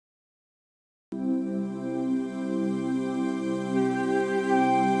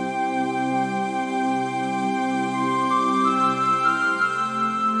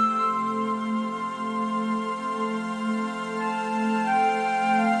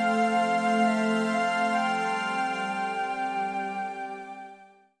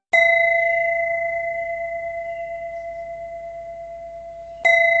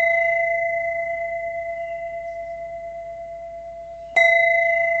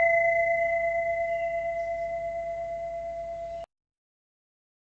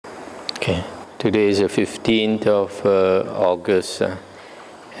Okay. Today is the 15th of August,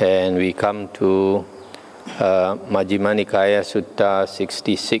 and we come to Majjhima Nikaya Sutta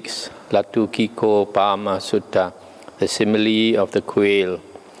 66, Latu Kiko Pama Sutta, the simile of the quail.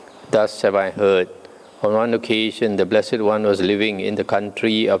 Thus have I heard. On one occasion, the Blessed One was living in the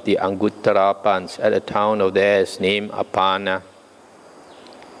country of the Anguttarapans at a town of theirs named Apana.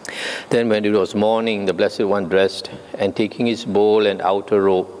 Then when it was morning, the Blessed One dressed, and taking his bowl and outer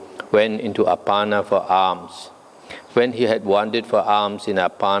robe, went into Apana for alms. When he had wandered for alms in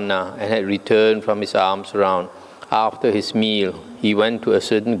Apana and had returned from his alms round, after his meal, he went to a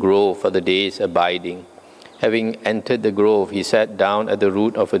certain grove for the day's abiding. Having entered the grove, he sat down at the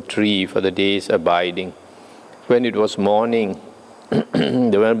root of a tree for the day's abiding. When it was morning, the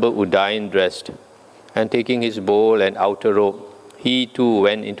Venerable Udayan dressed, and taking his bowl and outer robe, he too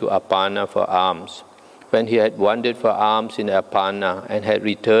went into Apana for alms. When he had wandered for alms in Apana and had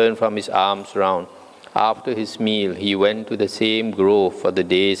returned from his alms round, after his meal he went to the same grove for the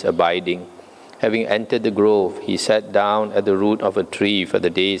day's abiding. Having entered the grove, he sat down at the root of a tree for the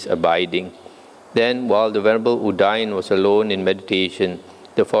day's abiding. Then, while the Venerable Udayan was alone in meditation,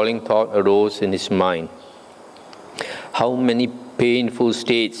 the following thought arose in his mind. How many painful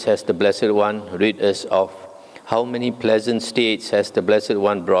states has the Blessed One rid us of? How many pleasant states has the Blessed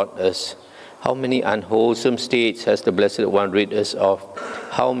One brought us? How many unwholesome states has the Blessed One rid us of?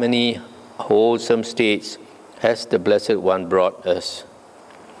 How many wholesome states has the Blessed One brought us?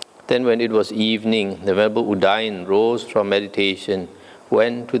 Then when it was evening, the Venerable Udayan rose from meditation,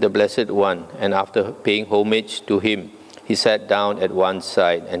 went to the Blessed One, and after paying homage to him, he sat down at one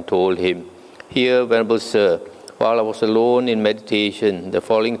side and told him, "Here, Venerable Sir, while I was alone in meditation, the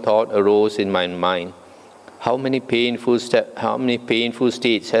following thought arose in my mind. How many painful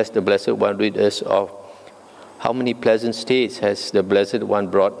states has the Blessed One rid us of? How many pleasant states has the Blessed One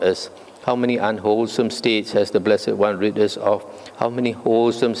brought us? How many unwholesome states has the Blessed One rid us of? How many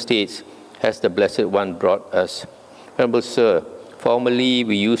wholesome states has the Blessed One brought us? Venerable Sir, formerly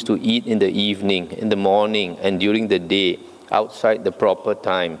we used to eat in the evening, in the morning, and during the day, outside the proper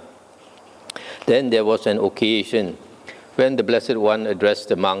time. Then there was an occasion when the Blessed One addressed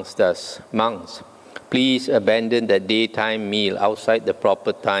the monks thus, "Monks, please abandon that daytime meal outside the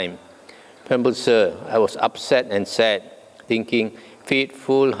proper time." Venerable Sir, I was upset and sad, thinking,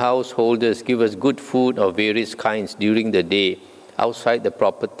 faithful householders give us good food of various kinds during the day, outside the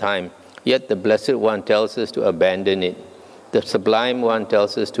proper time, yet the Blessed One tells us to abandon it. The Sublime One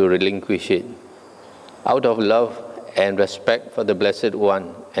tells us to relinquish it. Out of love and respect for the Blessed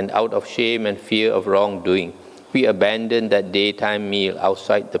One, and out of shame and fear of wrongdoing, we abandon that daytime meal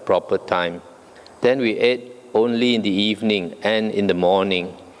outside the proper time. Then we ate only in the evening and in the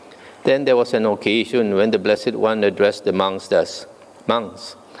morning. Then there was an occasion when the Blessed One addressed the monks thus,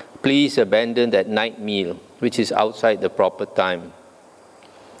 "Monks, please abandon that night meal, which is outside the proper time."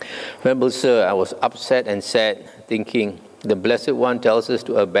 Venerable Sir, I was upset and sad, thinking, the Blessed One tells us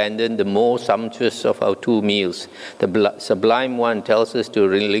to abandon the more sumptuous of our two meals. The Sublime One tells us to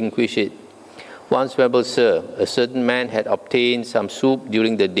relinquish it. Once, Venerable Sir, a certain man had obtained some soup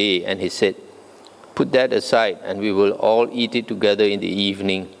during the day, and he said, "Put that aside, and we will all eat it together in the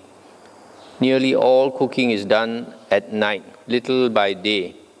evening." Nearly all cooking is done at night, little by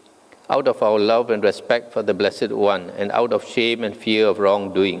day. Out of our love and respect for the Blessed One, and out of shame and fear of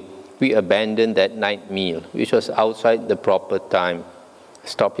wrongdoing, we abandoned that night meal, which was outside the proper time.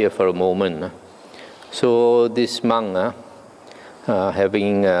 Stop here for a moment. So this monk,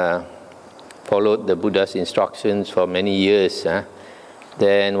 having followed the Buddha's instructions for many years,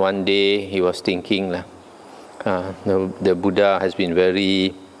 then one day he was thinking, the Buddha has been a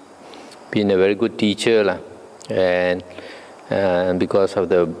very good teacher, and because of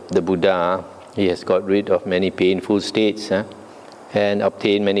the Buddha, he has got rid of many painful states, and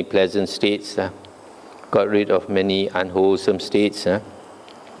obtained many pleasant states, got rid of many unwholesome states,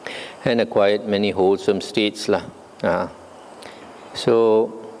 and acquired many wholesome states.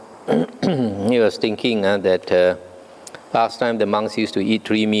 So he was thinking that last time the monks used to eat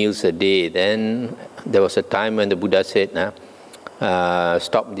 3 meals a day. Then there was a time when the Buddha said,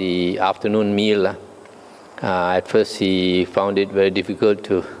 stop the afternoon meal. At first he found it very difficult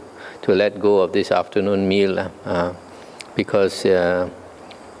to let go of this afternoon meal, because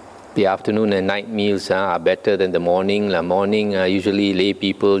the afternoon and night meals are better than the morning. Morning, usually lay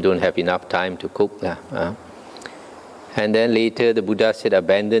people don't have enough time to cook. And then later the Buddha said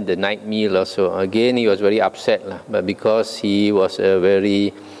abandon the night meal also. Again he was very upset, but because he was a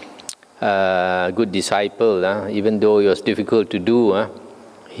very good disciple, even though it was difficult to do,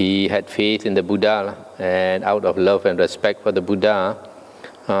 he had faith in the Buddha, and out of love and respect for the Buddha,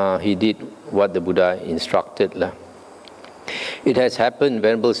 he did what the Buddha instructed. It has happened,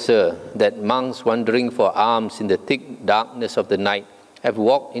 Venerable Sir, that monks wandering for alms in the thick darkness of the night have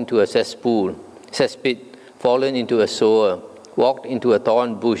walked into a cesspit, fallen into a sewer, walked into a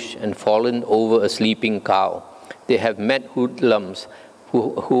thorn bush, and fallen over a sleeping cow. They have met hoodlums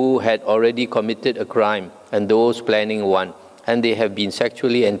who had already committed a crime and those planning one, and they have been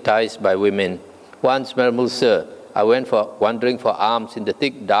sexually enticed by women. Once, Venerable Sir, I went wandering for alms in the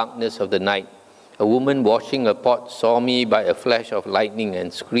thick darkness of the night. A woman washing a pot saw me by a flash of lightning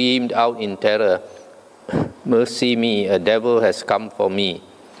and screamed out in terror, "Mercy me, a devil has come for me."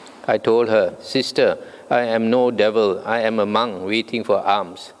 I told her, "Sister, I am no devil, I am a monk waiting for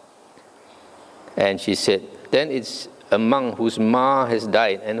alms." And she said, "Then it's a monk whose ma has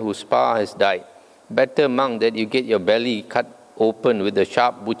died and whose pa has died. Better monk that you get your belly cut open with a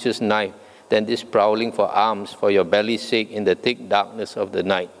sharp butcher's knife than this prowling for alms for your belly's sake in the thick darkness of the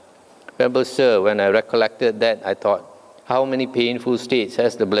night." Venerable Sir, when I recollected that, I thought, how many painful states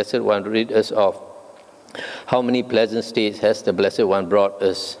has the Blessed One rid us of? How many pleasant states has the Blessed One brought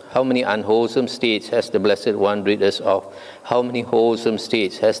us? How many unwholesome states has the Blessed One rid us of? How many wholesome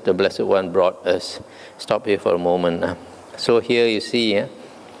states has the Blessed One brought us? Stop here for a moment. So here you see,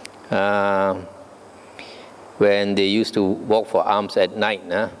 when they used to walk for alms at night,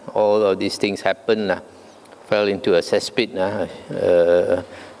 all of these things happened. Fell into a cesspit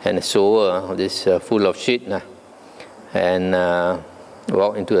and a sewer, this full of shit, and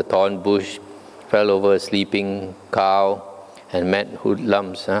walked into a thorn bush, fell over a sleeping cow, and met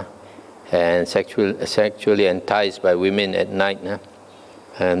hoodlums, and sexually enticed by women at night.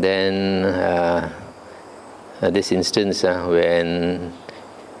 And then this instance when,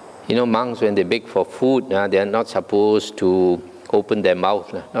 monks, when they beg for food, they are not supposed to open their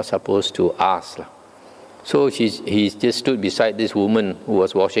mouth, not supposed to ask. So he just stood beside this woman who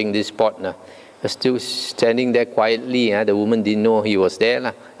was washing this pot, still standing there quietly. The woman didn't know he was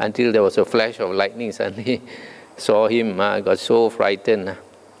there until there was a flash of lightning. Suddenly saw him, got so frightened.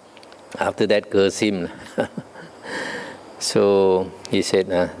 After that, cursed him. So he said,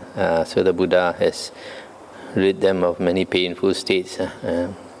 so the Buddha has rid them of many painful states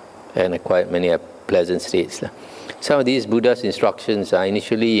and quite many pleasant states. Some of these Buddha's instructions are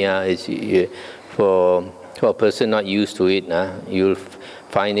initially for a person not used to it, you'll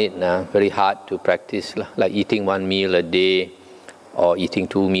find it very hard to practice, like eating 1 meal a day or eating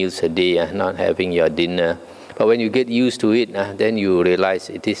 2 meals a day, not having your dinner. But when you get used to it, then you realize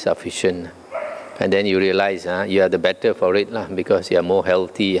it is sufficient. And then you realize you are the better for it because you are more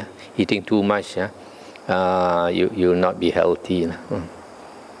healthy. Eating too much, you will not be healthy.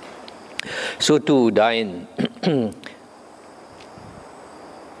 So too, Dain,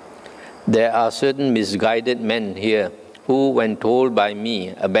 there are certain misguided men here who, when told by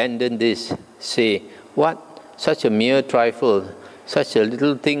me, abandon this, say, "What? Such a mere trifle, such a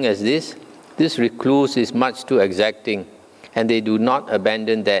little thing as this? This recluse is much too exacting." And they do not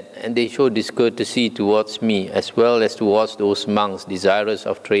abandon that, and they show discourtesy towards me as well as towards those monks desirous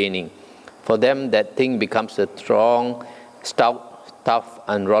of training. For them, that thing becomes a strong, stout, tough,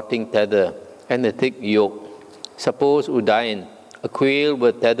 and rotting tether, and a thick yoke. Suppose, Udayan, a quail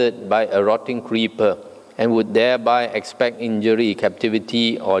were tethered by a rotting creeper, and would thereby expect injury,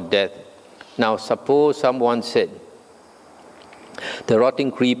 captivity, or death. Now suppose someone said, the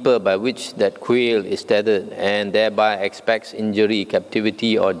rotting creeper by which that quail is tethered, and thereby expects injury,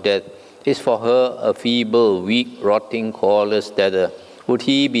 captivity, or death, is for her a feeble, weak, rotting, coreless tether. Would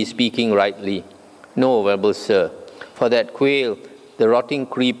he be speaking rightly? No, Venerable Sir. For that quail, the rotting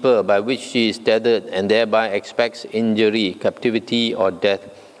creeper by which she is tethered and thereby expects injury, captivity, or death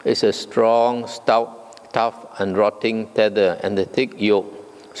is a strong, stout, tough, and rotting tether and a thick yoke.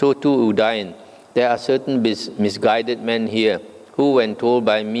 So too, Udayan, there are certain misguided men here who, when told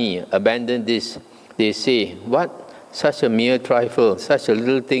by me, abandon this. They say, "What? Such a mere trifle, such a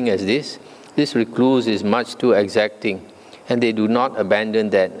little thing as this? This recluse is much too exacting." And they do not abandon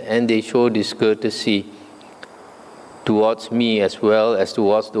that, and they show discourtesy towards me as well as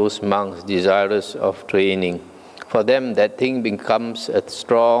towards those monks desirous of training. For them, that thing becomes a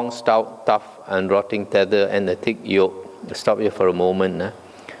strong, stout, tough, and rotting tether and a thick yoke. Stop here for a moment.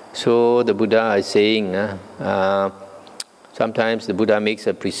 So the Buddha is saying, sometimes the Buddha makes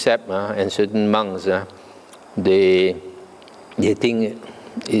a precept, and certain monks, they think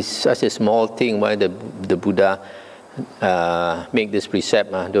it's such a small thing. Why the Buddha make this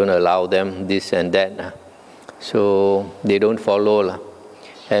precept? Don't allow them this and that. So they don't follow,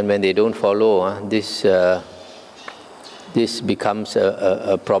 and when they don't follow, this becomes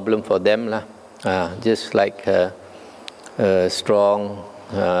a problem for them, just like a strong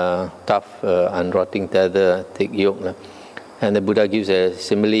tough, unrotting tether, thick yoke. And the Buddha gives a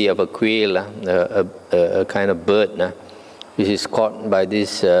simile of a quail, a kind of bird, which is caught by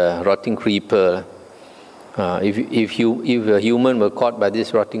this rotting creeper. If a human were caught by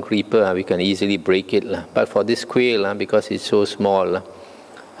this rotting creeper, we can easily break it. But for this quail, because it's so small,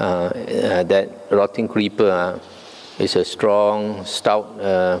 that rotting creeper is a strong,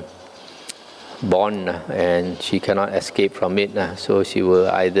 stout bond, and she cannot escape from it. So she will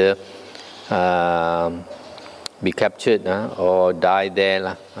either be captured or die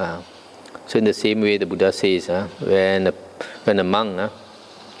there. So in the same way, the Buddha says, when a monk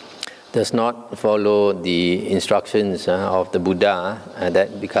does not follow the instructions of the Buddha,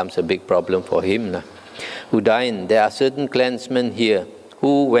 that becomes a big problem for him. Udayan, there are certain clansmen here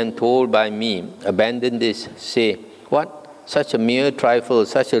who, when told by me, abandon this, say, what? Such a mere trifle,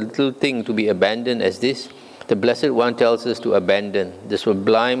 such a little thing to be abandoned as this? The Blessed One tells us to abandon. The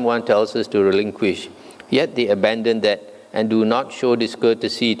Sublime One tells us to relinquish. Yet they abandon that and do not show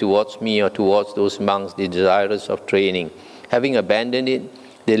discourtesy towards me or towards those monks desirous of training. Having abandoned it,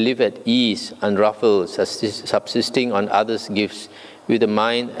 they live at ease, unruffled, subsisting on others' gifts, with a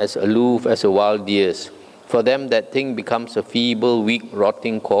mind as aloof as a wild deer's. For them that thing becomes a feeble, weak,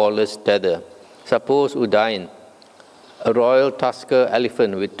 rotting, coreless tether. Suppose, Udayan, a royal tusker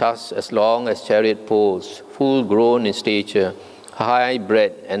elephant with tusks as long as chariot poles, full grown in stature,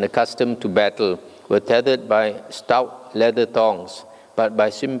 high-bred and accustomed to battle, were tethered by stout leather thongs, but by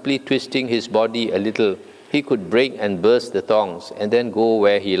simply twisting his body a little, he could break and burst the thongs and then go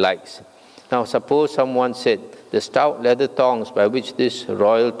where he likes. Now suppose someone said, the stout leather thongs by which this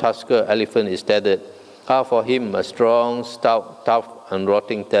royal tusker elephant is tethered are for him a strong, stout, tough, and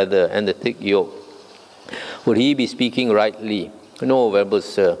rotting tether and a thick yoke. Would he be speaking rightly? No, Venerable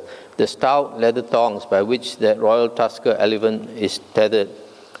Sir. The stout leather thongs by which that royal tusker elephant is tethered,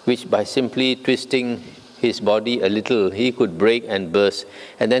 which by simply twisting his body a little he could break and burst,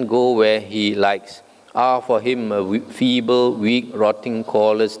 and then go where he likes, are for him a feeble, weak, rotting,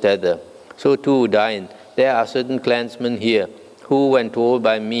 coreless tether. So too, Udayan, there are certain clansmen here who, when told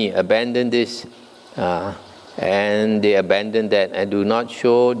by me, abandon this, and they abandon that, and do not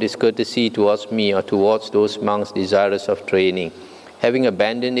show discourtesy towards me or towards those monks desirous of training. Having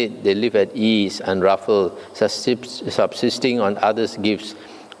abandoned it, they live at ease, unruffled, subsisting on others' gifts,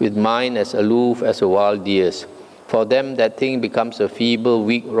 with mind as aloof as a wild deer's. For them, that thing becomes a feeble,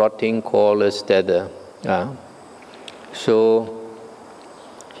 weak, rotting, coreless tether. So,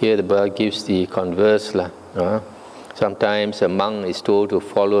 here the Buddha gives the converse. Sometimes a monk is told to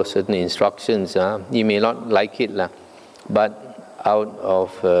follow certain instructions. He may not like it, but out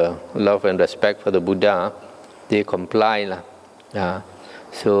of love and respect for the Buddha, they comply.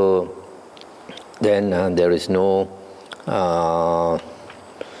 So then there is no,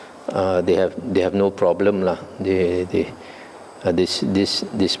 they have no problem.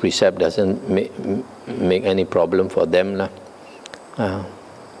 This precept doesn't make any problem for them.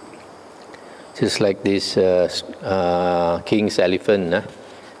 Just like this king's elephant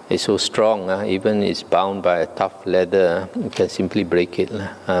is so strong, even it's bound by a tough leather, you can simply break it.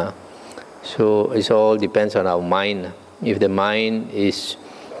 So it all depends on our mind. If the mind is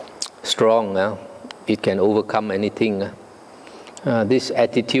strong, it can overcome anything. This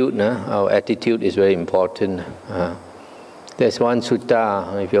attitude, our attitude is very important. There's one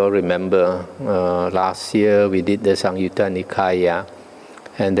sutta, if you all remember, last year we did the Samyutta Nikaya.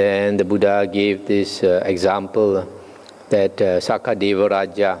 And then the Buddha gave this example that Sakadeva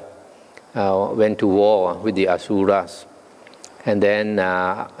Raja went to war with the Asuras. And then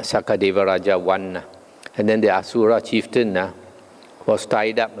Sakadeva Raja won. And then the Asura chieftain was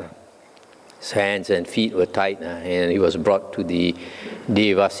tied up. His hands and feet were tied, and he was brought to the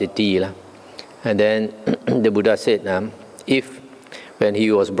Deva city. And then the Buddha said, when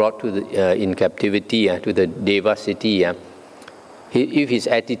he was brought to in captivity to the Deva city, if his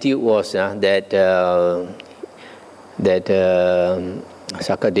attitude was that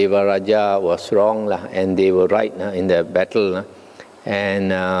Sakadeva Raja was wrong and they were right in the battle,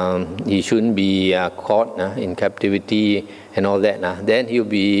 and he shouldn't be caught in captivity and all that, then he'll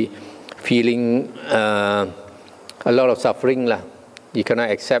be feeling a lot of suffering. He cannot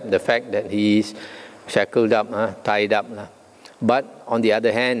accept the fact that he's shackled up, tied up. But on the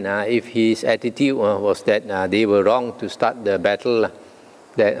other hand, if his attitude was that they were wrong to start the battle,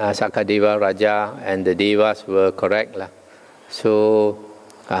 that Sakadeva Raja and the Devas were correct. So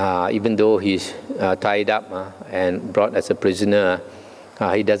even though he's tied up and brought as a prisoner,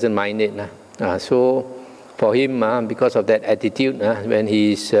 he doesn't mind it. So for him, because of that attitude, when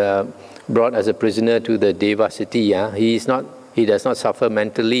he's brought as a prisoner to the Deva city, he is not He does not suffer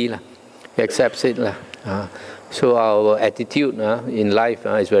mentally. He accepts it. So our attitude in life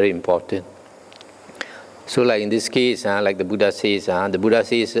is very important. So like in this case, like the Buddha says,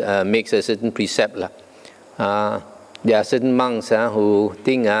 makes a certain precept. There are certain monks who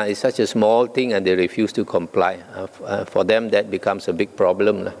think it's such a small thing and they refuse to comply. For them, that becomes a big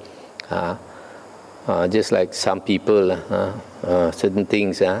problem. Just like some people, certain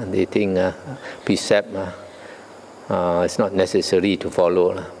things, they think precept it's not necessary to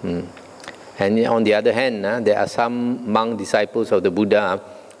follow. And on the other hand, there are some monk disciples of the Buddha,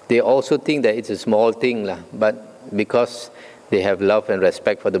 they also think that it's a small thing, but because they have love and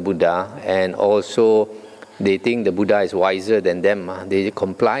respect for the Buddha, and also they think the Buddha is wiser than them, they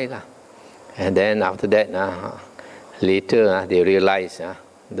comply. And then after that, later they realize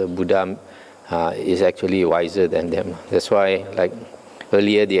the Buddha is actually wiser than them. That's why, like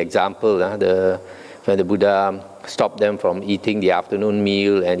earlier, the example, when the Buddha stopped them from eating the afternoon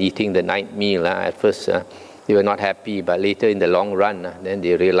meal and eating the night meal, at first they were not happy, but later in the long run, then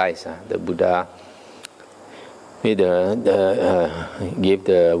they realized the Buddha gave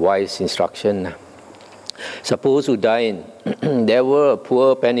the wise instruction. Suppose Udayan, there were a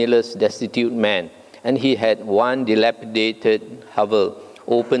poor, penniless, destitute man, and he had one dilapidated hovel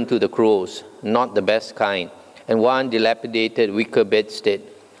open to the crows, not the best kind, and one dilapidated wicker bedstead,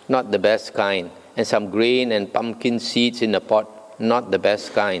 not the best kind, and some grain and pumpkin seeds in a pot, not the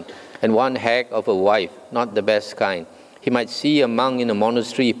best kind, and one hag of a wife, not the best kind. He might see a monk in a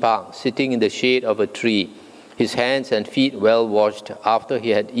monastery park, sitting in the shade of a tree, his hands and feet well washed after he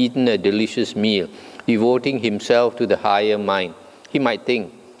had eaten a delicious meal, devoting himself to the higher mind. He might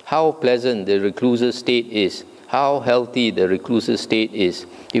think, how pleasant the recluse's state is, how healthy the recluse's state is.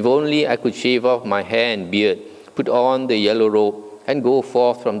 If only I could shave off my hair and beard, put on the yellow robe, and go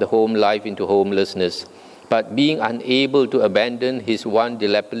forth from the home life into homelessness. But being unable to abandon his one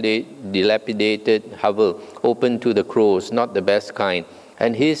dilapidated hovel open to the crows, not the best kind,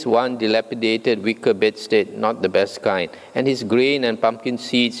 and his one dilapidated wicker bedstead, not the best kind, and his grain and pumpkin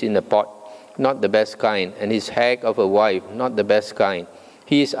seeds in a pot, not the best kind, and his hag of a wife, not the best kind.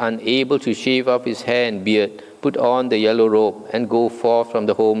 He is unable to shave off his hair and beard, put on the yellow robe, and go forth from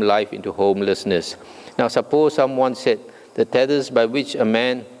the home life into homelessness. Now suppose someone said, the tethers by which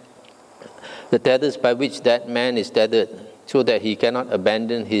that man is tethered, so that he cannot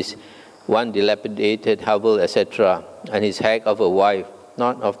abandon his one dilapidated hovel, etc., and his hag of a wife,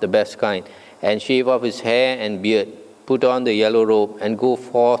 not of the best kind, and shave off his hair and beard, put on the yellow robe, and go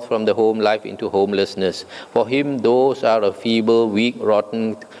forth from the home life into homelessness. For him, those are a feeble, weak,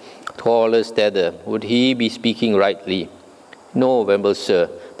 rotten, thorless tether. Would he be speaking rightly? No, Venerable Sir.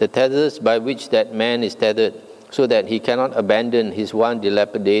 The tethers by which that man is tethered, so that he cannot abandon his one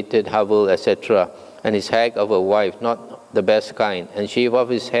dilapidated hovel, etc., and his hag of a wife, not the best kind, and shave off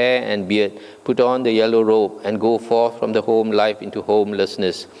his hair and beard, put on the yellow robe, and go forth from the home life into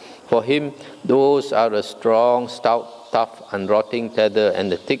homelessness. For him, those are a strong, stout, tough, unrotting tether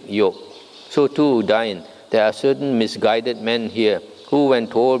and a thick yoke. So too, Udayan, there are certain misguided men here, who, when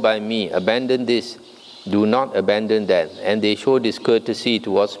told by me, abandon this, do not abandon that, and they show discourtesy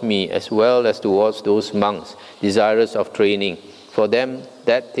towards me as well as towards those monks desirous of training. For them,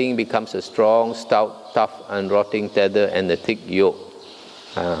 that thing becomes a strong, stout, tough, unrotting tether and a thick yoke.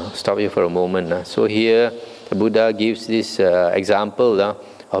 Stop here for a moment. So here, the Buddha gives this example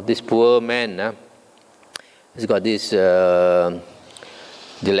of this poor man. He's got this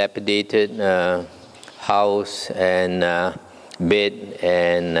dilapidated house and bed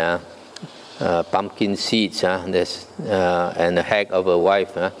and pumpkin seeds, and a hag of a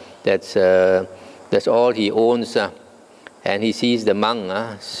wife. That's all he owns. And he sees the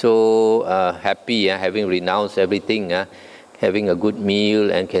monk so happy, having renounced everything, having a good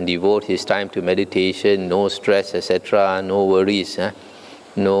meal, and can devote his time to meditation, no stress, etc., no worries,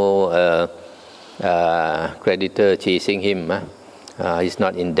 no creditor chasing him, he's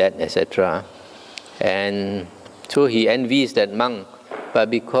not in debt, etc. And so he envies that monk. But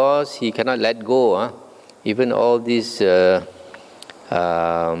because he cannot let go, even all this, the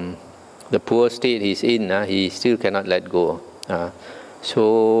poor state he's in, he still cannot let go.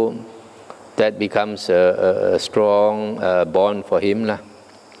 So that becomes a strong bond for him.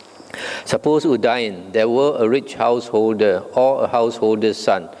 Suppose, Udayan, there were a rich householder or a householder's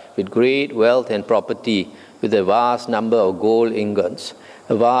son with great wealth and property, with a vast number of gold ingots,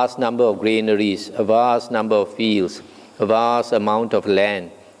 a vast number of granaries, a vast number of fields, a vast amount of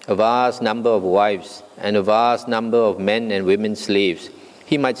land, a vast number of wives, and a vast number of men and women slaves.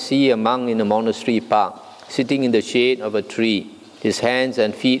 He might see a monk in a monastery park, sitting in the shade of a tree, his hands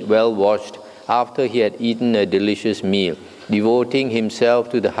and feet well washed, after he had eaten a delicious meal, devoting himself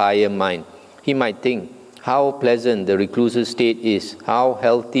to the higher mind. He might think, how pleasant the reclusive state is, how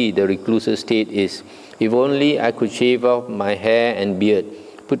healthy the reclusive state is. If only I could shave off my hair and beard,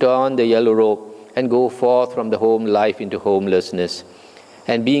 put on the yellow robe, and go forth from the home life into homelessness.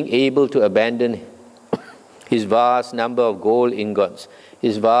 And being able to abandon his vast number of gold ingots,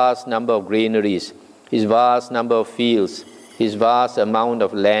 his vast number of granaries, his vast number of fields, his vast amount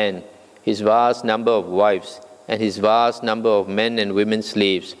of land, his vast number of wives, and his vast number of men and women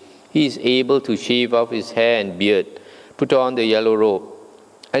slaves, he is able to shave off his hair and beard, put on the yellow robe,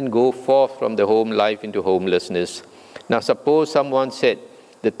 and go forth from the home life into homelessness. Now suppose someone said,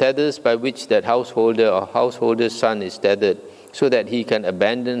 the tethers by which that householder or householder's son is tethered, so that he can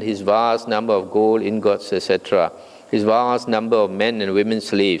abandon his vast number of gold ingots, etc., his vast number of men and women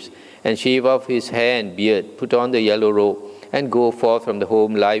slaves, and shave off his hair and beard, put on the yellow robe, and go forth from the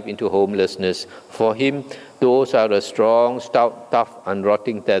home life into homelessness. For him, those are a strong, stout, tough,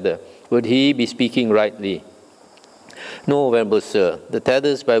 unrotting tether. Would he be speaking rightly? No, Venerable Sir, the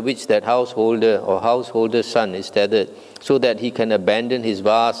tethers by which that householder or householder's son is tethered, so that he can abandon his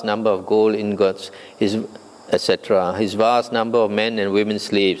vast number of gold ingots, etc., his vast number of men and women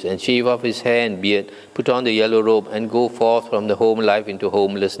slaves, and shave off his hair and beard, put on the yellow robe, and go forth from the home life into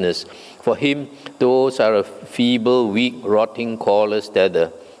homelessness. For him, those are a feeble, weak, rotting, cawless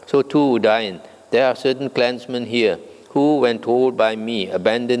tether. So too, Udayan, there are certain clansmen here who, when told by me,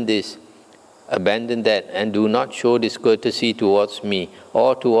 abandon this, abandon that, and do not show discourtesy towards me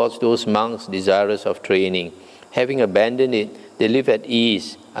or towards those monks desirous of training. Having abandoned it, they live at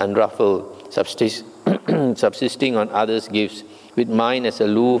ease, unruffled, subsisting on others' gifts, with mind as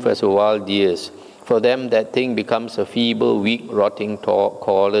aloof as a wild deer's. For them, that thing becomes a feeble, weak, rotting,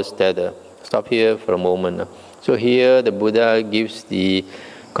 cawless tether. Stop here for a moment. So here the Buddha gives the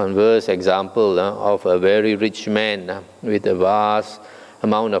converse example of a very rich man with a vast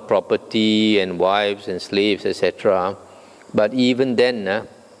amount of property and wives and slaves, etc. But even then,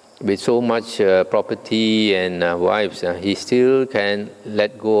 with so much property and wives, he still can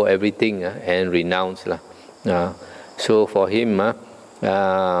let go everything and renounce. So for him,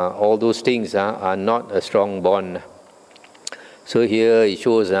 all those things are not a strong bond. So here it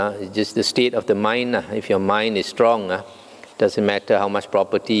shows just the state of the mind. If your mind is strong, doesn't matter how much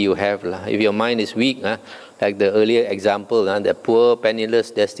property you have. If your mind is weak, like the earlier example, the poor, penniless,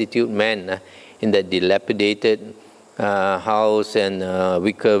 destitute man in that dilapidated house and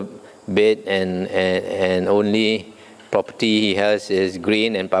wicker bed, and only property he has is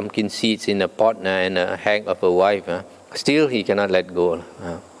grain and pumpkin seeds in a pot and a hag of a wife. Still he cannot let go.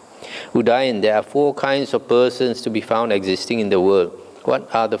 Udayan, there are 4 kinds of persons to be found existing in the world.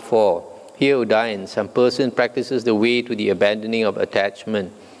 What are the 4? Here, Udayan, some person practices the way to the abandoning of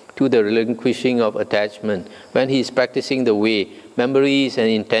attachment, to the relinquishing of attachment. When he is practicing the way, memories and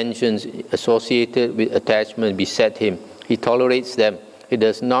intentions associated with attachment beset him. He tolerates them. He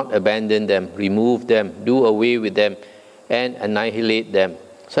does not abandon them, remove them, do away with them, and annihilate them.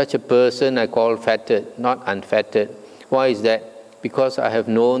 Such a person I call fettered, not unfettered. Why is that? Because I have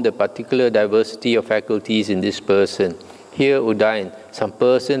known the particular diversity of faculties in this person. Here, Udayan, some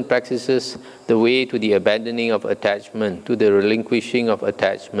person practices the way to the abandoning of attachment, to the relinquishing of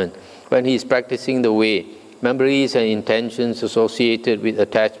attachment. When he is practicing the way, memories and intentions associated with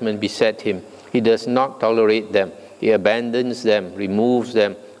attachment beset him. He does not tolerate them. He abandons them, removes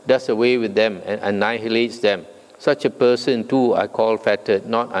them, does away with them, and annihilates them. Such a person too I call fettered,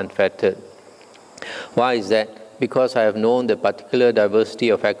 not unfettered. Why is that? Because I have known the particular diversity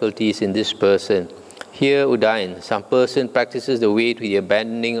of faculties in this person. Here, Udayan, some person practices the way to the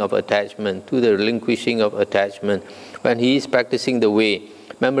abandoning of attachment, to the relinquishing of attachment. When he is practicing the way,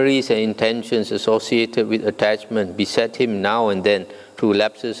 memories and intentions associated with attachment beset him now and then through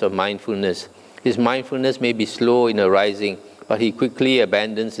lapses of mindfulness. His mindfulness may be slow in arising, but he quickly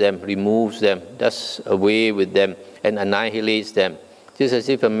abandons them, removes them, does away with them, and annihilates them. Just as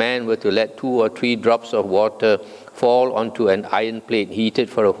if a man were to let 2 or 3 drops of water fall onto an iron plate heated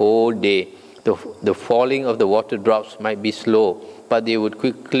for a whole day. The falling of the water drops might be slow, but they would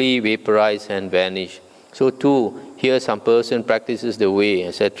quickly vaporize and vanish. So too, here some person practices the way,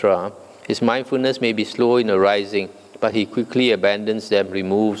 etc. His mindfulness may be slow in arising, but he quickly abandons them,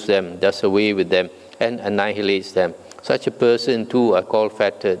 removes them, does away with them, and annihilates them. Such a person too I call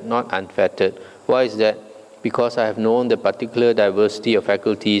fettered, not unfettered. Why is that? Because I have known the particular diversity of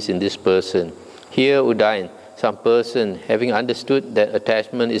faculties in this person. Here, Udayan, some person, having understood that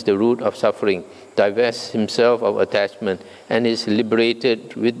attachment is the root of suffering, divests himself of attachment and is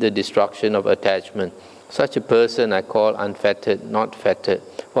liberated with the destruction of attachment. Such a person I call unfettered, not fettered.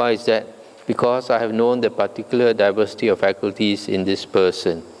 Why is that? because I have known the particular diversity of faculties in this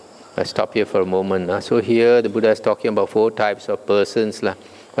person. I stop here for a moment. So here the Buddha is talking about 4 types of persons.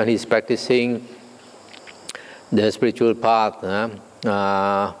 When he's practicing the spiritual path,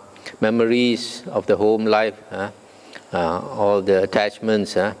 memories of the home life, all the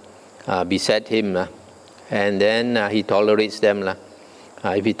attachments beset him, and then he tolerates them.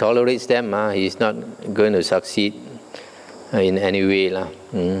 If he tolerates them, he's not going to succeed in any way.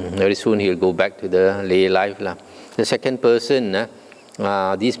 Very soon he'll go back to the lay life. The second person,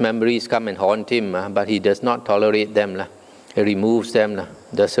 these memories come and haunt him, but he does not tolerate them. He removes them,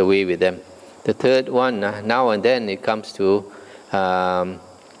 does away with them. The third one, now and then it comes to, so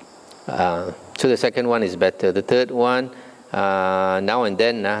the second one is better. The third one, now and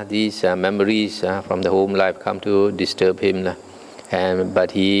then these memories from the home life come to disturb him,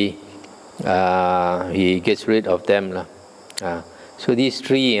 but he gets rid of them. So these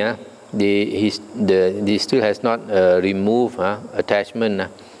 3, he still has not removed attachment.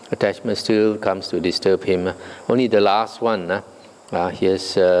 Attachment still comes to disturb him. Only the last one, he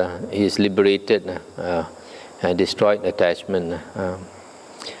is liberated and destroyed attachment.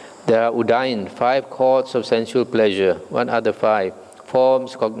 There are Udayin, 5 chords of sensual pleasure. What are the 5?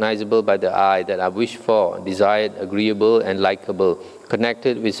 Forms cognizable by the eye that are wished for, desired, agreeable, and likable,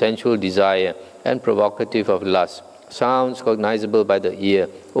 connected with sensual desire and provocative of lust. Sounds cognizable by the ear,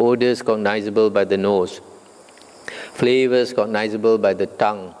 odors cognizable by the nose, flavors cognizable by the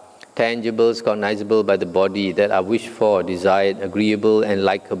tongue, tangibles cognizable by the body that are wished for, desired, agreeable, and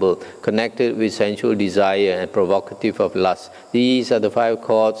likable, connected with sensual desire and provocative of lust. These are the 5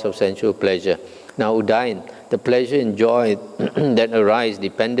 chords of sensual pleasure. Now, Udayin, the pleasure and joy that arise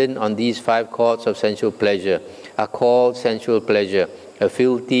dependent on these 5 chords of sensual pleasure are called sensual pleasure, a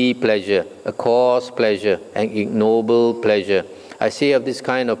filthy pleasure, a coarse pleasure, an ignoble pleasure. I say of this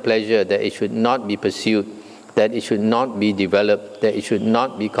kind of pleasure that it should not be pursued, that it should not be developed, that it should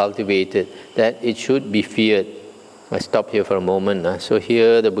not be cultivated, that it should be feared. I stop here for a moment. So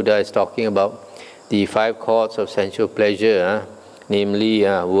here the Buddha is talking about the 5 chords of sensual pleasure, namely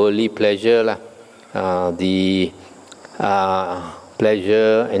worldly pleasure, the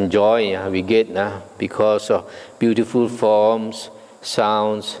pleasure and joy we get because of beautiful forms,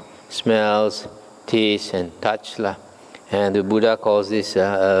 sounds, smells, taste, and touch. And the Buddha calls this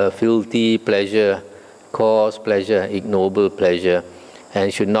filthy pleasure, coarse pleasure, ignoble pleasure,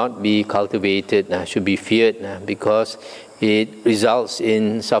 and should not be cultivated, should be feared because it results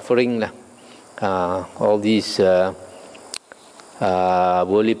in suffering. All these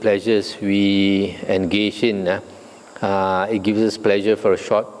worldly pleasures we engage in, it gives us pleasure for a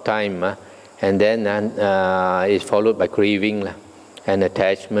short time, and then it's followed by craving and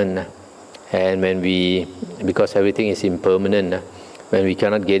attachment. And when because everything is impermanent, when we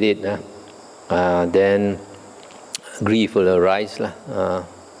cannot get it, then grief will arise,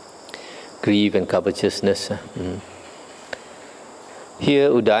 grief and covetousness. Here,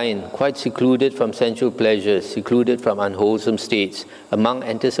 Udayin, quite secluded from sensual pleasures, secluded from unwholesome states, a monk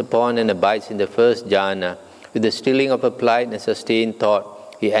enters upon and abides in the first jhana. With the stilling of applied and sustained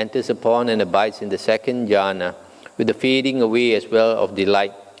thought, he enters upon and abides in the second jhana. With the fading away as well of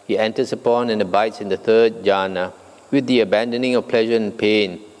delight, he enters upon and abides in the third jhana. With the abandoning of pleasure and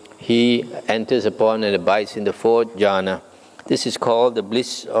pain, he enters upon and abides in the fourth jhana. This is called the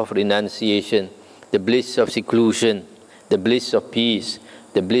bliss of renunciation, the bliss of seclusion, the bliss of peace,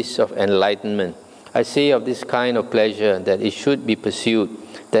 the bliss of enlightenment. I say of this kind of pleasure that it should be pursued,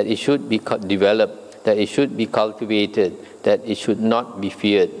 that it should be developed, that it should be cultivated, that it should not be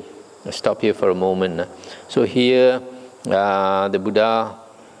feared. I'll stop here for a moment. So here the Buddha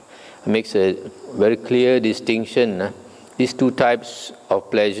makes a very clear distinction. These 2 types of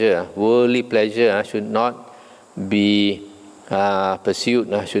pleasure, worldly pleasure, should not be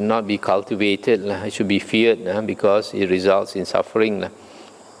pursued, should not be cultivated, it should be feared because it results in suffering.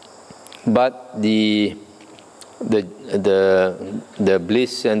 But the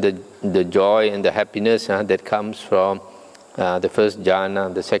bliss and the joy and the happiness that comes from the first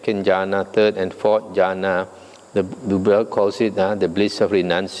jhana, the second jhana, third and fourth jhana, the Buddha calls it the bliss of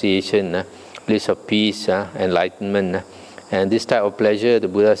renunciation, bliss of peace, enlightenment. And this type of pleasure, the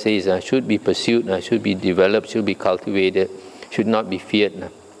Buddha says, should be pursued, should be developed, should be cultivated, should not be feared.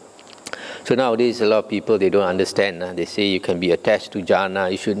 So nowadays, a lot of people, they don't understand. They say you can be attached to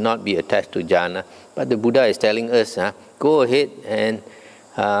jhana, you should not be attached to jhana. But the Buddha is telling us, go ahead and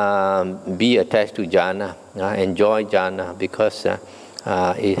be attached to jhana, enjoy jhana, because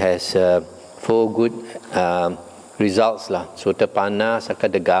it has 4 good results, Sotapanna,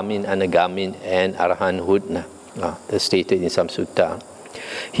 Sakadagamin, Anagamin, and Arahanthood. That's stated in some sutta.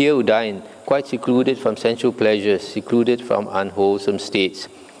 Here Udayan, quite secluded from sensual pleasures, secluded from unwholesome states.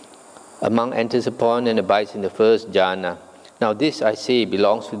 Among enters upon and abides in the first jhana. Now this, I say,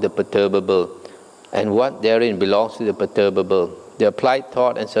 belongs to the perturbable, and what therein belongs to the perturbable. The applied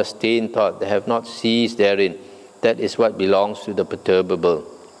thought and sustained thought that have not ceased therein, that is what belongs to the perturbable.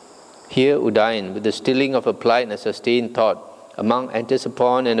 Here Udayan, with the stilling of applied and sustained thought, among enters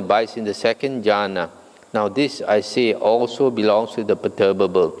upon and abides in the second jhana. Now this, I say, also belongs to the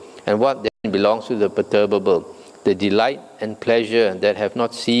perturbable, and what then belongs to the perturbable. The delight and pleasure that have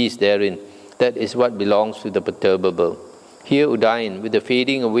not ceased therein, that is what belongs to the perturbable. Here Udayan, with the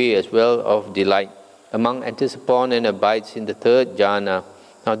fading away as well of delight, among enters upon and abides in the third jhana.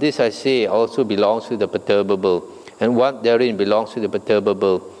 Now this, I say, also belongs to the perturbable, and what therein belongs to the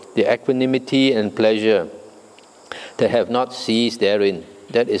perturbable. The equanimity and pleasure that have not ceased therein,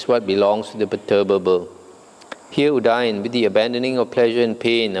 that is what belongs to the perturbable. Here Udayan, with the abandoning of pleasure and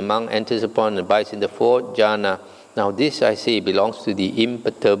pain, among enters upon and abides in the fourth jhana. Now this, I say, belongs to the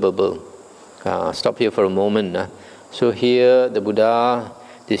imperturbable. Stop here for a moment. So here the Buddha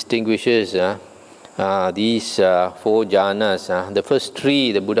distinguishes these four jhanas. The first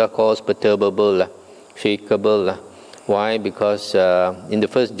three the Buddha calls perturbable, shakeable. Why? Because in the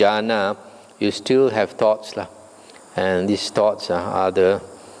first jhana you still have thoughts, and these thoughts are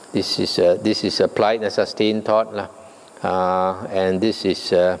this is applied and sustained thought, and this is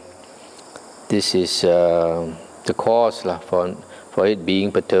the cause for it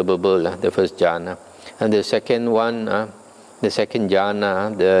being perturbable, the first jhana. And the second one, the second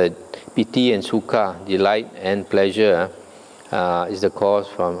jhana, the piti and sukha, delight and pleasure, is the cause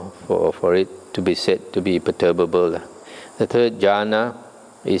for it to be said to be perturbable. The third jhana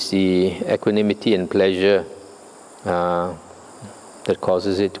is the equanimity and pleasure that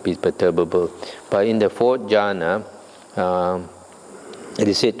causes it to be perturbable. But in the fourth jhana, it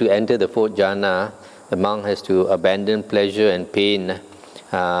is said to enter the fourth jhana, the monk has to abandon pleasure and pain,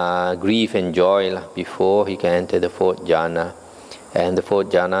 grief and joy before he can enter the fourth jhana. And the fourth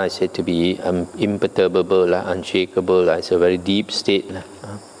jhana is said to be imperturbable, unshakable. It's a very deep state.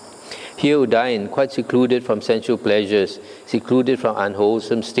 Here Udayan, quite secluded from sensual pleasures, secluded from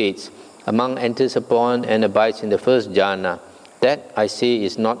unwholesome states, among enters upon and abides in the first jhana. That, I say,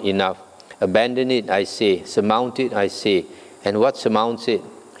 is not enough. Abandon it, I say. Surmount it, I say. And what surmounts it?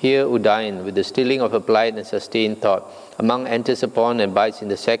 Here Udayan, with the stilling of applied and sustained thought, among enters upon and abides in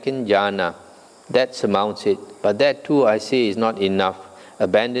the second jhana. That surmounts it. But that too, I say, is not enough.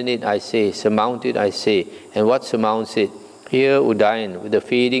 Abandon it, I say. Surmount it, I say. And what surmounts it? Here Udayan, with the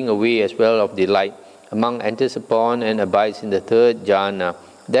fading away as well of delight, among enters upon and abides in the third jhana.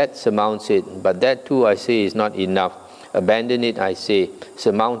 That surmounts it. But that too, I say, is not enough. Abandon it, I say.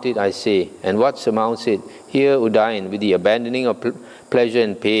 Surmount it, I say. And what surmounts it? Here Udayan, with the abandoning of pleasure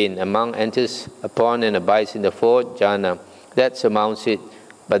and pain, among enters upon and abides in the fourth jhana. That surmounts it.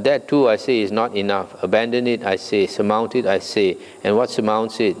 But that too, I say, is not enough. Abandon it, I say. Surmount it, I say. And what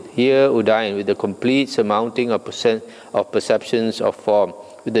surmounts it? Here Udayan, with the complete surmounting of perceptions of form,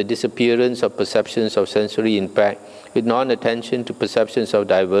 with the disappearance of perceptions of sensory impact, with non-attention to perceptions of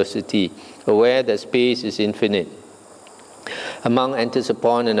diversity, aware that space is infinite. Among enters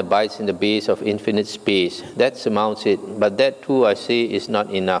upon and abides in the base of infinite space. That surmounts it. But that too, I say, is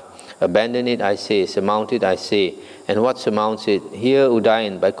not enough. Abandon it, I say. Surmount it, I say. And what surmounts it? Here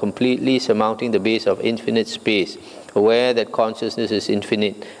Udayan, by completely surmounting the base of infinite space, aware that consciousness is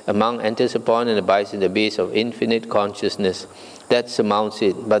infinite. Among enters upon and abides in the base of infinite consciousness. That surmounts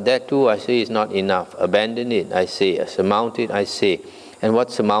it. But that too, I say, is not enough. Abandon it, I say. Surmount it, I say. And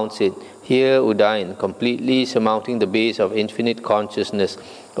what surmounts it? Here Udayan, completely surmounting the base of infinite consciousness,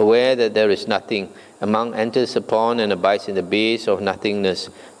 aware that there is nothing. Among enters upon and abides in the base of nothingness.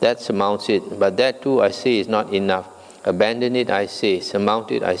 That surmounts it. But that too, I say, is not enough. Abandon it, I say.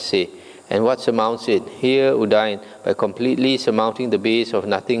 Surmount it, I say. And what surmounts it? Here Udayan, by completely surmounting the base of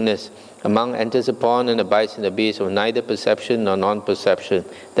nothingness. Among enters upon and abides in the base of neither perception nor non-perception.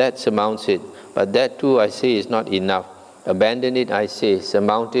 That surmounts it. But that too, I say, is not enough. Abandon it, I say.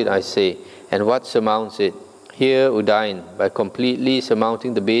 Surmount it, I say. And what surmounts it? Here Udayan, by completely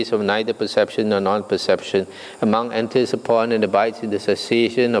surmounting the base of neither perception nor non-perception, among enters upon and abides in the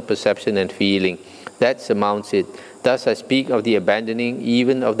cessation of perception and feeling. That surmounts it. Thus I speak of the abandoning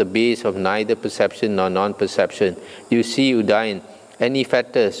even of the base of neither perception nor non-perception. You see, Udayan, any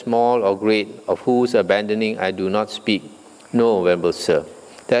factor, small or great, of whose abandoning I do not speak. No, Venerable Sir.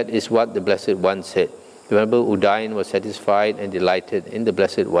 That is what the Blessed One said. The Venerable Udayan was satisfied and delighted in the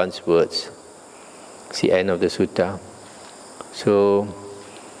Blessed One's words. It's the end of the sutta. So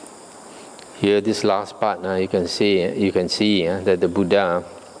Here, this last part, you can see that the Buddha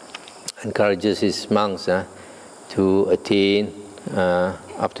encourages his monks to attain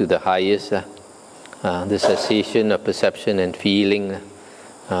up to the highest, the cessation of perception and feeling.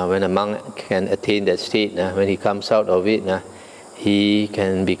 When a monk can attain that state, when he comes out of it, he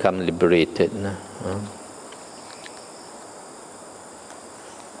can become liberated.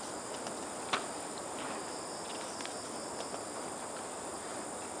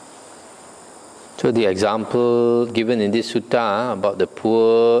 So the example given in this sutta about the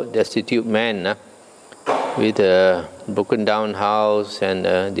poor, destitute man with a broken down house and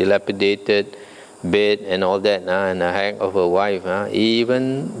a dilapidated bed and all that, and a hag of a wife,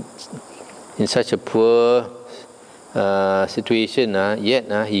 even in such a poor situation,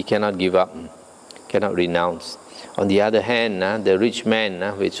 yet he cannot give up, cannot renounce. On the other hand, the rich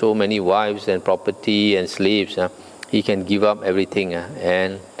man with so many wives and property and slaves, he can give up everything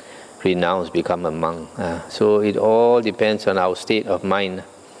and renounce, become a monk. So it all depends on our state of mind.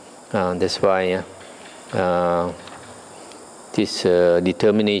 That's why this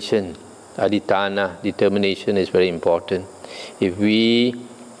determination, adhitthana, determination is very important. If we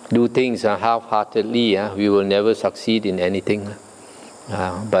do things half-heartedly, we will never succeed in anything.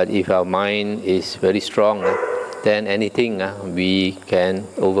 But if our mind is very strong, then anything we can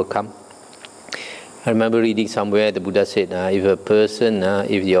overcome. I remember reading somewhere the Buddha said, if a person,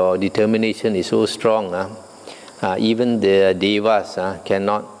 if your determination is so strong, even the devas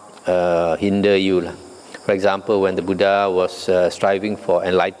cannot hinder you. For example, when the Buddha was striving for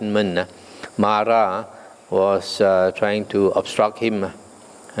enlightenment, Mara was trying to obstruct him,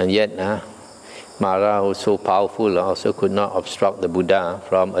 and yet Mara was so powerful, also could not obstruct the Buddha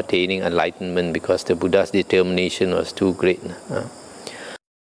from attaining enlightenment because the Buddha's determination was too great.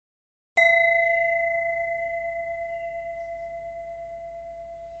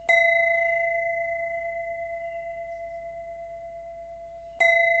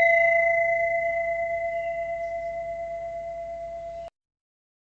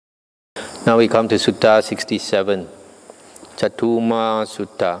 Now we come to Sutta 67, Chatuma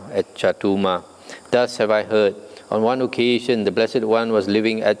Sutta at Chatuma. Thus have I heard, on one occasion the Blessed One was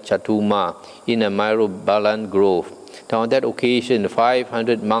living at Chatuma in a Myrobalan grove. Now on that occasion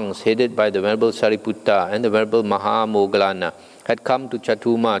 500 monks headed by the Venerable Sariputta and the Venerable Maha Moggallana had come to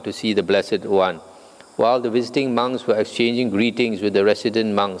Chatuma to see the Blessed One. While the visiting monks were exchanging greetings with the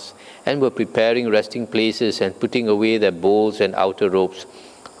resident monks and were preparing resting places and putting away their bowls and outer robes,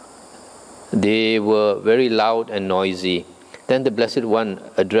 they were very loud and noisy. Then the Blessed One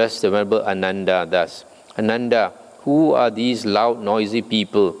addressed the Venerable Ananda thus, Ananda, who are these loud, noisy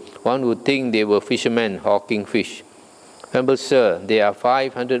people? One would think they were fishermen hawking fish. Venerable Sir, they are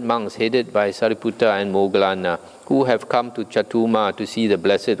 500 monks headed by Sariputta and Moggallana, who have come to Chatuma to see the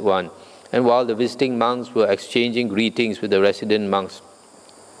Blessed One. And while the visiting monks were exchanging greetings with the resident monks,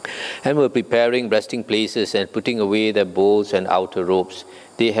 and were preparing resting places and putting away their bowls and outer robes,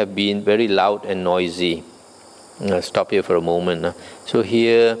 they have been very loud and noisy. Stop here for a moment. So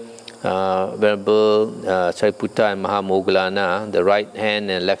here, Venerable Sariputta and Maha Moggallana, the right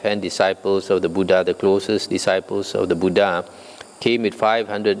hand and left hand disciples of the Buddha, the closest disciples of the Buddha, came with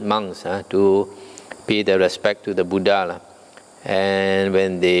 500 monks to pay their respect to the Buddha. And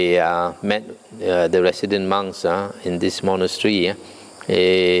when they met the resident monks in this monastery,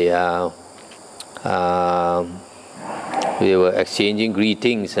 they were exchanging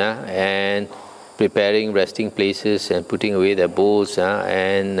greetings and preparing resting places and putting away their bowls,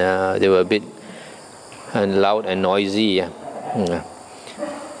 and they were a bit loud and noisy.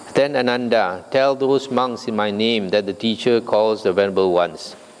 Then Ananda, tell those monks in my name that the teacher calls the Venerable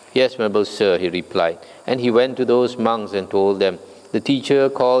Ones. Yes, Venerable Sir, he replied. And he went to those monks and told them, the teacher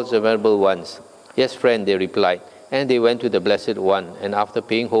calls the Venerable Ones. Yes, friend, they replied. And they went to the Blessed One, and after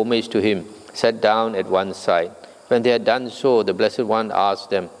paying homage to him, sat down at one side. When they had done so, the Blessed One asked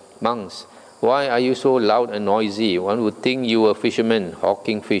them, monks, why are you so loud and noisy? One would think you were fishermen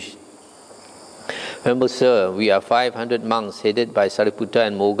hawking fish. Venerable Sir, we are 500 monks headed by Sariputta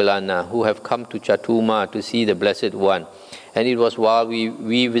and Moggallana who have come to Chatuma to see the Blessed One. And it was while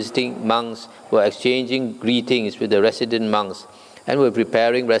we visiting monks were exchanging greetings with the resident monks and were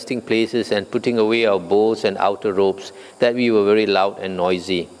preparing resting places and putting away our bowls and outer robes that we were very loud and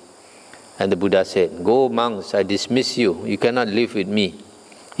noisy. And the Buddha said, go monks, I dismiss you. You cannot live with me.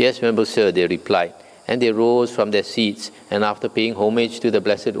 Yes, Venerable Sir, they replied. And they rose from their seats, and after paying homage to the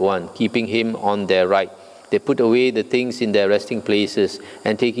Blessed One, keeping him on their right, they put away the things in their resting places,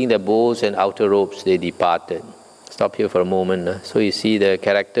 and taking their bowls and outer robes, they departed. Stop here for a moment. So you see the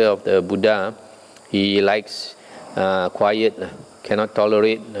character of the Buddha. He likes quiet. cannot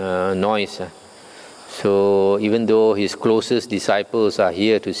tolerate noise. So even though his closest disciples are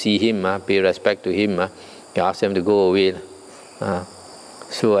here to see him, pay respect to him, he asks them to go away.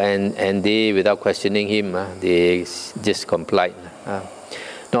 So and they, without questioning him, they just complied.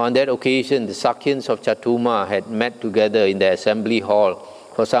 Now on that occasion, the Sakyans of Chatuma had met together in the assembly hall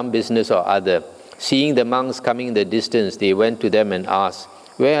for some business or other. Seeing the monks coming in the distance, they went to them and asked,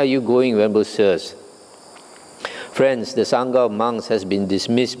 "Where are you going, Venerable Sirs?" "Friends, the Sangha of monks has been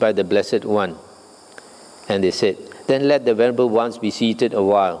dismissed by the Blessed One." And they said, "Then let the Venerable Ones be seated a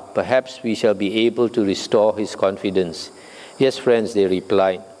while. Perhaps we shall be able to restore his confidence." "Yes, friends," they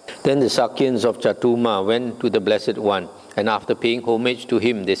replied. Then the Sakyans of Chatuma went to the Blessed One, and after paying homage to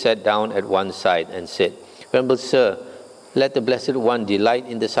him, they sat down at one side and said, "Venerable Sir, let the Blessed One delight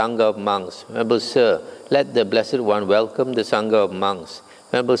in the Sangha of monks. Venerable Sir, let the Blessed One welcome the Sangha of monks.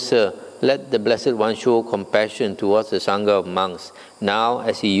 Venerable Sir, let the Blessed One show compassion towards the Sangha of monks, now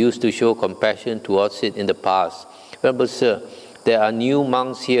as he used to show compassion towards it in the past. Venerable Sir, there are new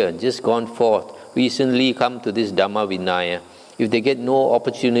monks here, just gone forth, recently come to this Dhamma Vinaya. If they get no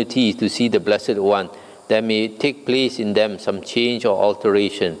opportunity to see the Blessed One, there may take place in them some change or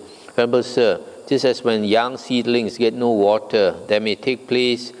alteration. Venerable Sir, just as when young seedlings get no water, there may take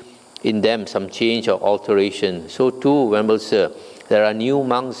place in them some change or alteration. So too, Venerable Sir, there are new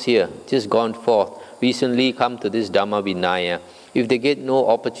monks here, just gone forth, recently come to this Dhamma Vinaya. If they get no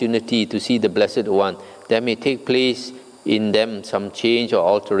opportunity to see the Blessed One, there may take place in them some change or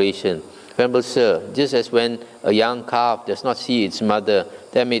alteration. Venerable Sir, just as when a young calf does not see its mother,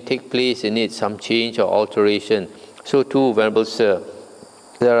 there may take place in it some change or alteration. So too, Venerable Sir,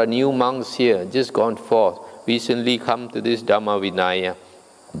 there are new monks here, just gone forth, recently come to this Dhamma Vinaya.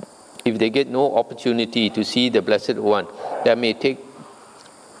 If they get no opportunity to see the Blessed One, there may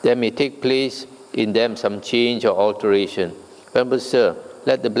take place in them some change or alteration. Venerable Sir,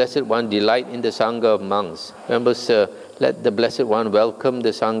 let the Blessed One delight in the Sangha of monks. Venerable Sir, let the Blessed One welcome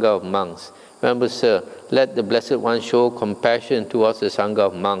the Sangha of monks. Venerable Sir, let the Blessed One show compassion towards the Sangha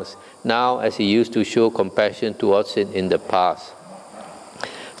of monks, now as he used to show compassion towards it in the past."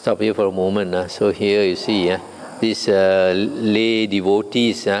 Stop here for a moment. So here you see these lay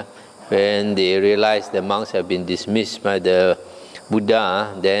devotees, when they realize the monks have been dismissed by the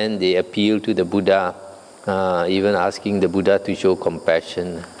Buddha, then they appeal to the Buddha, even asking the Buddha to show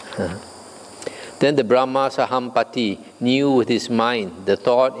compassion. Then the Brahma Sahampati knew with his mind the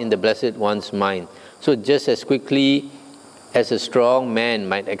thought in the Blessed One's mind. So just as quickly as a strong man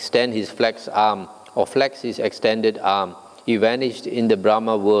might extend his flexed arm or flex his extended arm, he vanished in the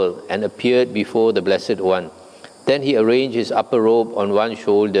Brahma world and appeared before the Blessed One. Then he arranged his upper robe on one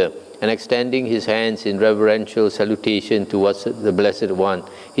shoulder, and extending his hands in reverential salutation towards the Blessed One,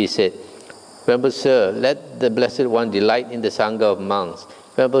 he said, "Venerable Sir, let the Blessed One delight in the Sangha of monks.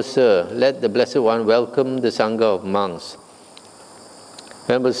 Venerable Sir, let the Blessed One welcome the Sangha of monks.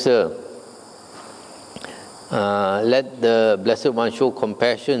 Venerable Sir, let the Blessed One show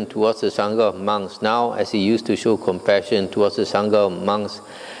compassion towards the Sangha of monks, now as he used to show compassion towards the Sangha of monks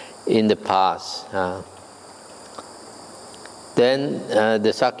in the past." Then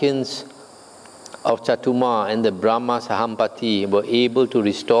the Sakyans of Chatuma and the Brahma Sahampati were able to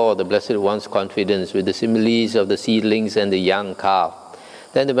restore the Blessed One's confidence with the similes of the seedlings and the young calf.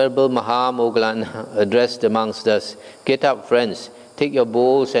 Then the Venerable Maha Moggallana addressed the monks thus, "Get up, friends, take your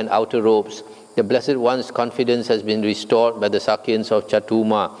bowls and outer robes. The Blessed One's confidence has been restored by the Sakyans of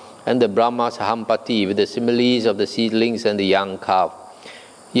Chatuma and the Brahma Sahampati with the similes of the seedlings and the young calf."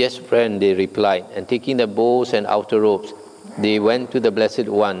 "Yes, friend," they replied, and taking the bowls and outer robes, they went to the Blessed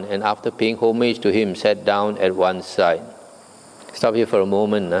One, and after paying homage to him, sat down at one side. Stop here for a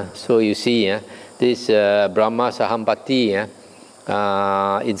moment. So you see, this Brahma Sahampati,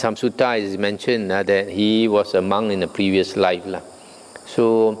 in some sutta it is mentioned that he was a monk in a previous life.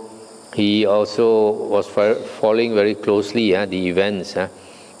 So he also was following very closely the events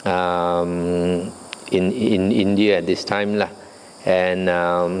in India at this time. And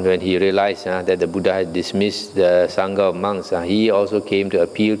when he realized that the Buddha had dismissed the Sangha of monks, he also came to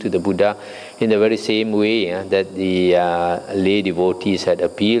appeal to the Buddha in the very same way that the lay devotees had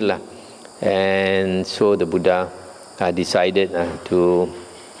appealed. And so the Buddha decided to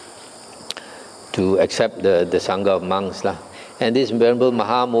accept the Sangha of monks. And this Venerable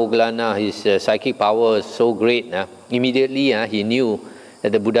Maha Moggallana, his psychic power was so great, immediately he knew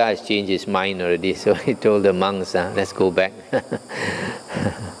that the Buddha has changed his mind already. So he told the monks, let's go back.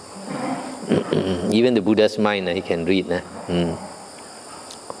 Even the Buddha's mind he can read.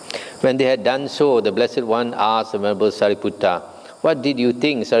 When they had done so, the Blessed One asked the Venerable Sariputta, "What did you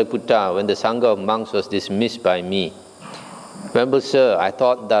think, Sariputta, when the Sangha of monks was dismissed by me?" Venerable Sir, I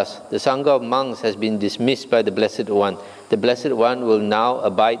thought thus, the Sangha of monks has been dismissed by the Blessed One. The Blessed One will now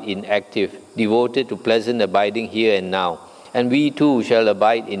abide inactive, devoted to pleasant abiding here and now. And we too shall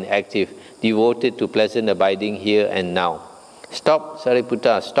abide inactive, devoted to pleasant abiding here and now. Stop,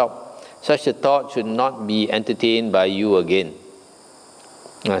 Sariputta, stop. Such a thought should not be entertained by you again.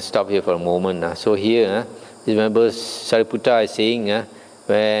 Stop here for a moment. So here, remember Sariputta is saying,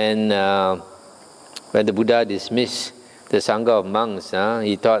 when the Buddha dismissed the Sangha of monks,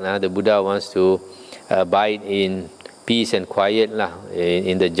 he thought the Buddha wants to abide in peace and quiet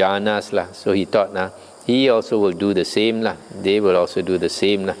in the jhanas. So he thought he also will do the same. They will also do the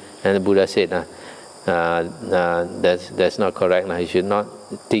same. And the Buddha said, that's not correct. You should not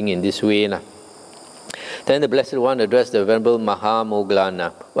think in this way. Then the Blessed One addressed the Venerable Maha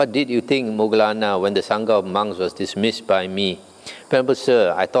Moggallana. What did you think, Moggallana, when the Sangha of monks was dismissed by me? Venerable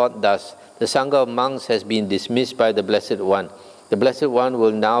Sir, I thought thus, the Sangha of monks has been dismissed by the Blessed One. The Blessed One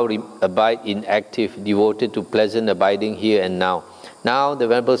will now abide inactive, devoted to pleasant abiding here and now. Now the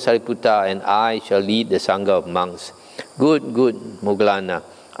Venerable Sariputta and I shall lead the Sangha of monks. Good, good, Moggallana.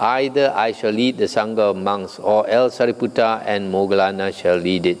 Either I shall lead the Sangha of monks, or else Sariputta and Moggallana shall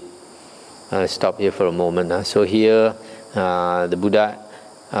lead it. Stop here for a moment. So here the Buddha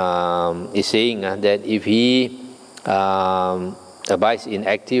is saying that if he abides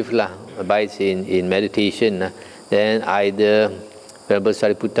inactive, abides in meditation, then either Venerable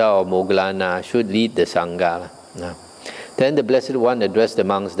Sariputta or Moggallana should lead the Sangha. Then the Blessed One addressed the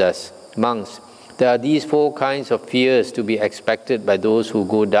monks thus. Monks, there are these 4 kinds of fears to be expected by those who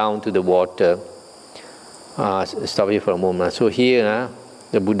go down to the water. Stop here for a moment. So here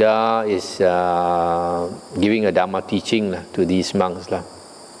the Buddha is giving a Dhamma teaching to these monks.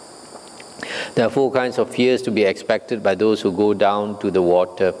 There are 4 kinds of fears to be expected by those who go down to the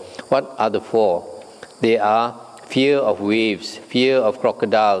water. What are the 4? They are fear of waves, fear of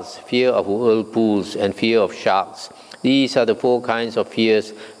crocodiles, fear of whirlpools, and fear of sharks. These are the 4 kinds of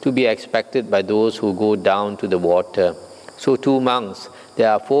fears to be expected by those who go down to the water. So too, monks,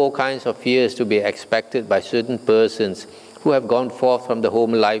 there are 4 kinds of fears to be expected by certain persons who have gone forth from the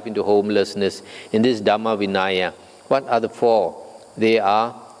home life into homelessness in this Dhamma Vinaya. What are the 4? They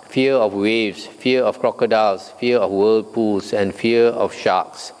are fear of waves, fear of crocodiles, fear of whirlpools, and fear of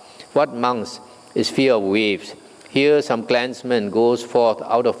sharks. What, monks, is fear of waves? Here some clansman goes forth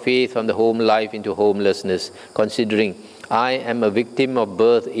out of faith from the home life into homelessness, considering, I am a victim of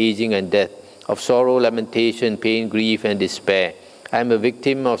birth, aging, and death, of sorrow, lamentation, pain, grief, and despair. I am a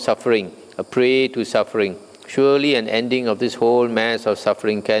victim of suffering, a prey to suffering. Surely an ending of this whole mass of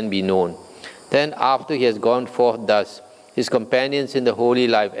suffering can be known. Then after he has gone forth thus, his companions in the holy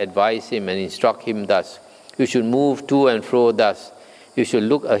life advise him and instruct him thus. You should move to and fro thus. You should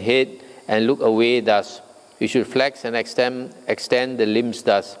look ahead and look away thus. You should flex and extend the limbs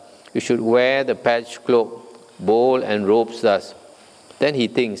thus. You should wear the patched cloak, bowl and robes thus. Then he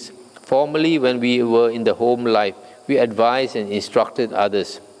thinks, formerly when we were in the home life, we advised and instructed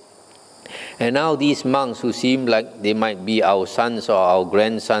others. And now these monks who seem like they might be our sons or our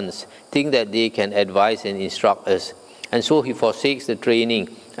grandsons think that they can advise and instruct us. And so he forsakes the training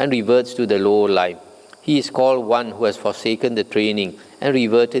and reverts to the low life. He is called one who has forsaken the training and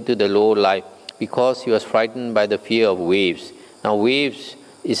reverted to the low life because he was frightened by the fear of waves. Now waves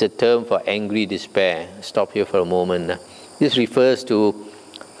is a term for angry despair. Stop here for a moment. This refers to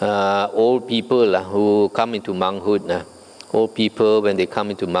old people who come into monkhood. Old people, when they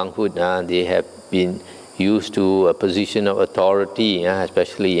come into monkhood, they have been used to a position of authority,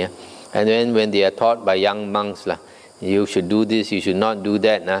 especially. And then when they are taught by young monks, you should do this, you should not do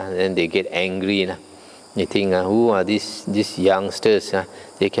that, then they get angry. They think, who are these youngsters?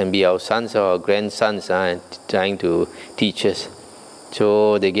 They can be our sons or our grandsons trying to teach us.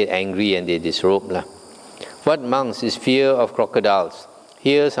 So they get angry and they disrobe. What, monks, is fear of crocodiles?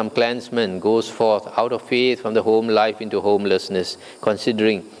 Here some clansman goes forth out of faith from the home life into homelessness,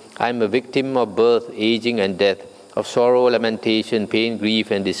 considering, I am a victim of birth, aging, and death, of sorrow, lamentation, pain, grief,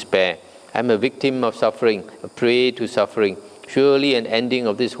 and despair. I am a victim of suffering, a prey to suffering. Surely an ending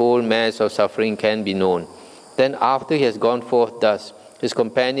of this whole mass of suffering can be known. Then after he has gone forth thus, his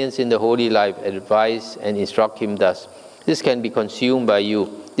companions in the holy life advise and instruct him thus. This can be consumed by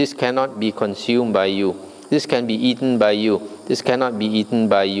you. This cannot be consumed by you. This can be eaten by you. This cannot be eaten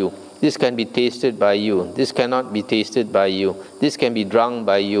by you. This can be tasted by you. This cannot be tasted by you. This can be drunk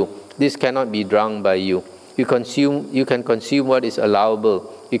by you. This cannot be drunk by you. You can consume what is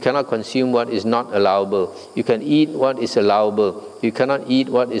allowable. You cannot consume what is not allowable. You can eat what is allowable. You cannot eat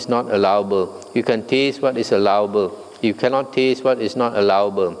what is not allowable. You can taste what is allowable. You cannot taste what is not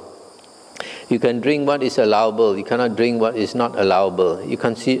allowable. You can drink what is allowable. You cannot drink what is not allowable. You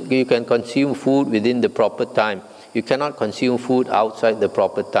can consume food within the proper time. You cannot consume food outside the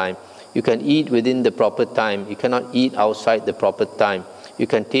proper time. You can eat within the proper time. You cannot eat outside the proper time. You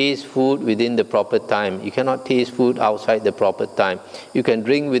can taste food within the proper time. You cannot taste food outside the proper time. You can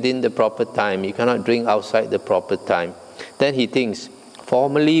drink within the proper time. You cannot drink outside the proper time. Then he thinks,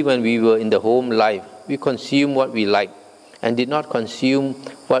 formerly when we were in the home life, we consumed what we liked and did not consume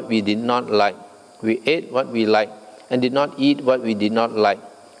what we did not like. We ate what we liked and did not eat what we did not like.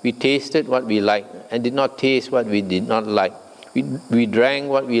 We tasted what we liked and did not taste what we did not like. We drank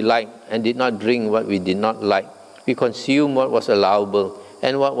what we liked and did not drink what we did not like. We consumed what was allowable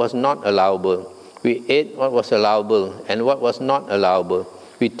and what was not allowable. We ate what was allowable and what was not allowable.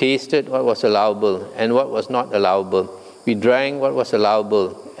 We tasted what was allowable and what was not allowable. We drank what was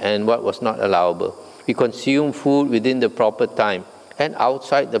allowable and what was not allowable. We consumed food within the proper time and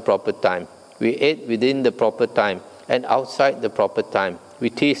outside the proper time. We ate within the proper time and outside the proper time. We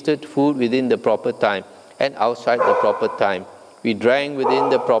tasted food within the proper time and outside the proper time. We drank within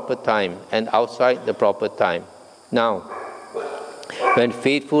the proper time and outside the proper time. Now, when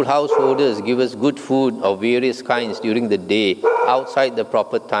faithful householders give us good food of various kinds during the day outside the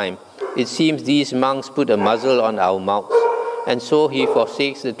proper time, it seems these monks put a muzzle on our mouths, and so he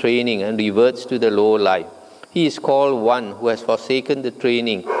forsakes the training and reverts to the lower life. He is called one who has forsaken the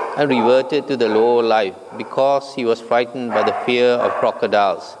training and reverted to the lower life because he was frightened by the fear of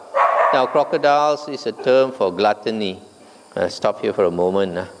crocodiles. Now, crocodiles is a term for gluttony. Stop here for a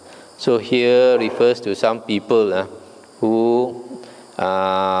moment. So here refers to some people who,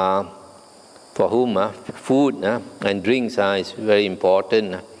 for whom food and drinks is very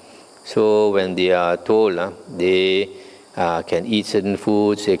important. So when they are told they can eat certain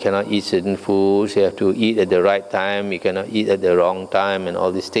foods, they cannot eat certain foods, they have to eat at the right time, you cannot eat at the wrong time, and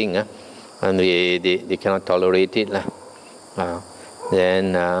all these things, and they cannot tolerate it.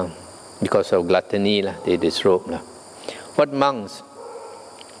 Then because of gluttony, they disrobe. What monks?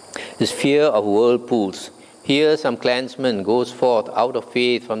 This fear of whirlpools. Here some clansman goes forth out of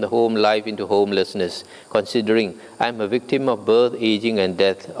faith from the home life into homelessness, considering, I am a victim of birth, aging and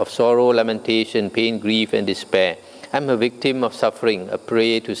death, of sorrow, lamentation, pain, grief and despair. I am a victim of suffering, a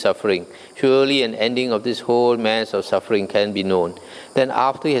prey to suffering. Surely an ending of this whole mass of suffering can be known. Then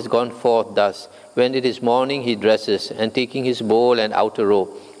after he has gone forth thus, when it is morning he dresses, and taking his bowl and outer robe,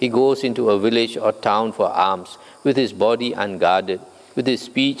 he goes into a village or town for alms, with his body unguarded, with his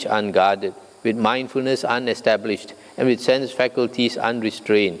speech unguarded, with mindfulness unestablished, and with sense faculties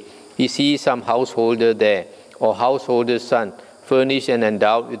unrestrained. He sees some householder there, or householder's son, furnished and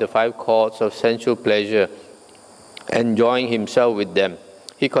endowed with the 5 chords of sensual pleasure, enjoying himself with them.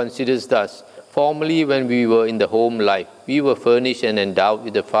 He considers thus, formerly when we were in the home life, we were furnished and endowed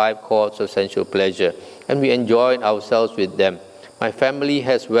with the 5 chords of sensual pleasure, and we enjoyed ourselves with them. My family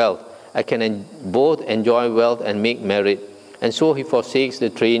has wealth. I can both enjoy wealth and make merit. And so he forsakes the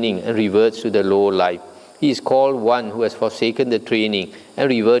training and reverts to the low life. He is called one who has forsaken the training and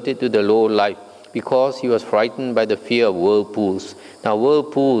reverted to the low life because he was frightened by the fear of whirlpools. Now,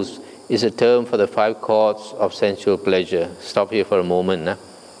 whirlpools is a term for the 5 chords of sensual pleasure. Stop here for a moment.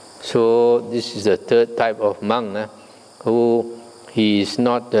 So this is the third type of monk who he is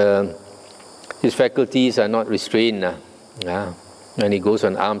not, his faculties are not restrained. When he goes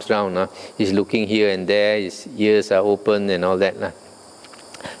on alms round, he's looking here and there, his ears are open and all that.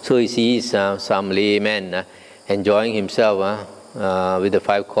 So he sees some layman enjoying himself with the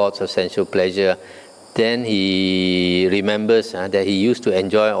 5 chords of sensual pleasure. Then he remembers that he used to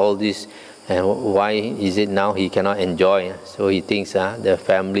enjoy all this, and why is it now he cannot enjoy? So he thinks the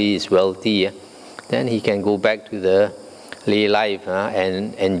family is wealthy. Then he can go back to the lay life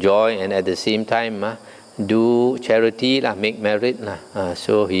and enjoy, and at the same time do charity, make merit.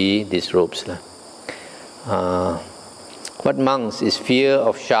 So he disrobes. What monks is fear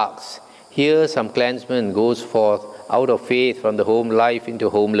of sharks. Here some clansman goes forth out of faith from the home life into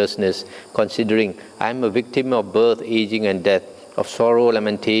homelessness, considering, I am a victim of birth, aging and death, of sorrow,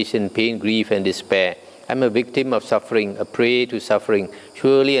 lamentation, pain, grief and despair. I am a victim of suffering, a prey to suffering.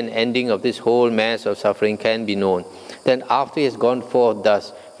 Surely an ending of this whole mass of suffering can be known. Then after he has gone forth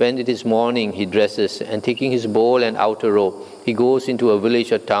thus, when it is morning, he dresses, and taking his bowl and outer robe, he goes into a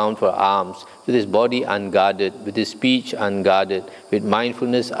village or town for alms, with his body unguarded, with his speech unguarded, with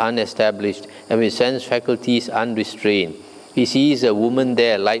mindfulness unestablished, and with sense faculties unrestrained. He sees a woman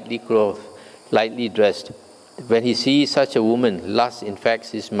there, lightly clothed, lightly dressed. When he sees such a woman, lust infects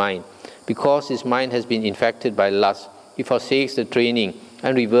his mind. Because his mind has been infected by lust, he forsakes the training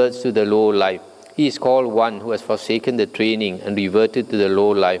and reverts to the low life. He is called one who has forsaken the training and reverted to the low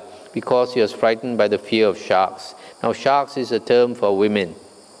life because he was frightened by the fear of sharks. Now, sharks is a term for women.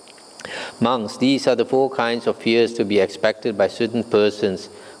 Monks, these are the 4 kinds of fears to be expected by certain persons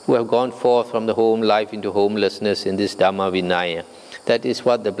who have gone forth from the home life into homelessness in this Dhamma Vinaya. That is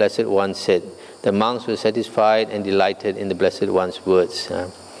what the Blessed One said. The monks were satisfied and delighted in the Blessed One's words.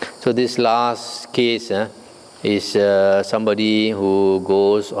 So this last case is somebody who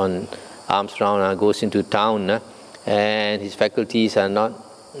goes on arms round, goes into town, and his faculties are not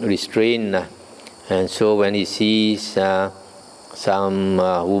restrained. And so when he sees some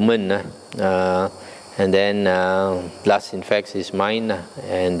woman, and then lust infects his mind,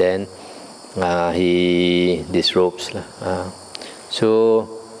 and then he disrobes. So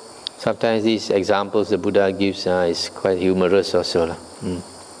sometimes these examples the Buddha gives is quite humorous also.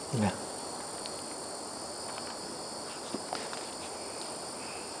 Yeah.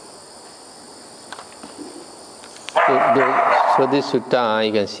 So this sutta,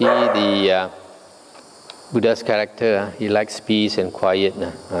 you can see the Buddha's character. He likes peace and quiet.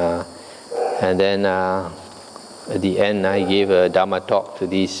 And then at the end, he gave a Dhamma talk to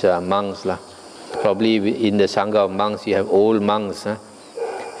these monks. Probably in the Sangha of monks, you have old monks.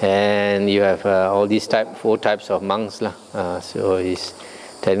 And you have all these 4 types of monks. So he's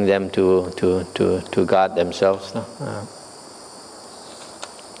telling them to guard themselves.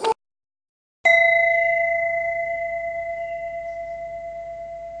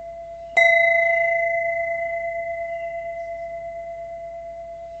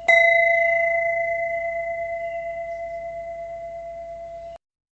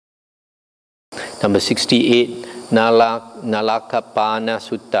 Number 68, Nalakapana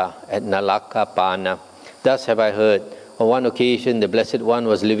Sutta at Nalakapana. Thus have I heard, on one occasion the Blessed One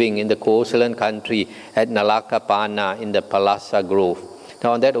was living in the Kosalan country at Nalakapana in the Palasa Grove.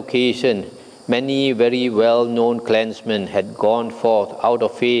 Now on that occasion, many very well-known clansmen had gone forth out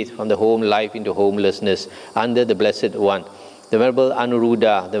of faith from the home life into homelessness under the Blessed One. The Venerable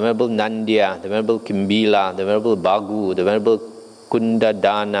Anuruddha, the Venerable Nandya, the Venerable Kimbila, the Venerable Bhagu, the Venerable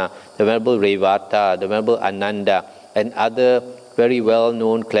Kundadana, the Venerable Revata, the Venerable Ananda, and other very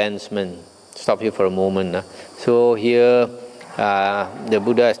well-known clansmen. Stop here for a moment. So here the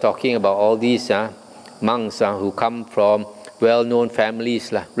Buddha is talking about all these monks who come from well-known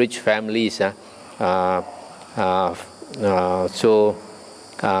families, rich families. So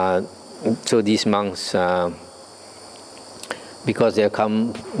these monks, because they have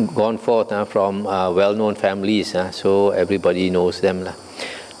gone forth from well-known families, so everybody knows them.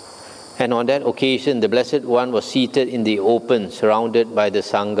 And on that occasion, the Blessed One was seated in the open, surrounded by the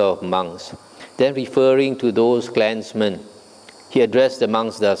Sangha of monks. Then referring to those clansmen, he addressed the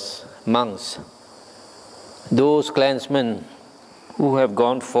monks thus, "Monks, those clansmen who have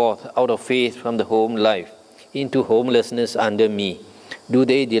gone forth out of faith from the home life into homelessness under me, do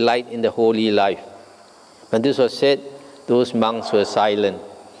they delight in the holy life?" When this was said, those monks were silent.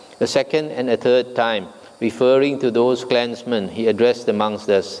 The second and a third time, referring to those clansmen, he addressed the monks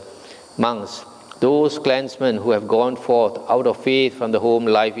thus, "Monks, those clansmen who have gone forth out of faith from the home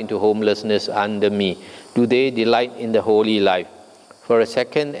life into homelessness under me, do they delight in the holy life?" For a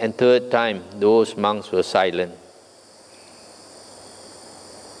second and third time, those monks were silent.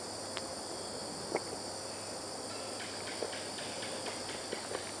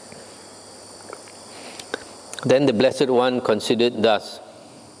 Then the Blessed One considered thus,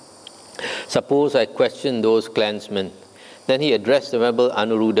 "Suppose I question those clansmen." Then he addressed the Venerable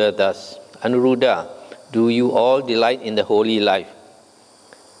Anuruddha thus, "Anuruddha, do you all delight in the holy life?"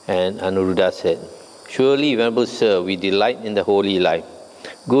 And Anuruddha said, "Surely, Venerable Sir, we delight in the holy life."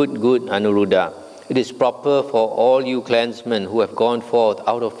 "Good, good, Anuruddha. It is proper for all you clansmen who have gone forth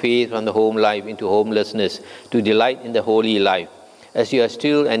out of faith from the home life into homelessness to delight in the holy life. As you are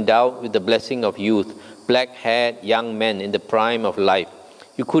still endowed with the blessing of youth, black-haired young men in the prime of life,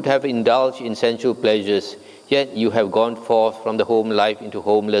 you could have indulged in sensual pleasures, yet you have gone forth from the home life into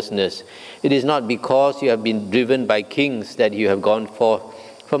homelessness. It is not because you have been driven by kings that you have gone forth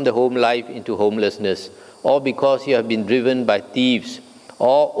from the home life into homelessness, or because you have been driven by thieves,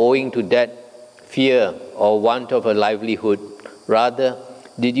 or owing to debt, fear, or want of a livelihood. Rather,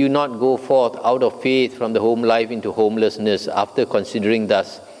 did you not go forth out of faith from the home life into homelessness after considering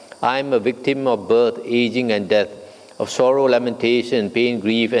thus, I am a victim of birth, aging, and death, of sorrow, lamentation, pain,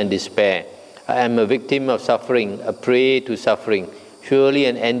 grief, and despair. I am a victim of suffering, a prey to suffering. Surely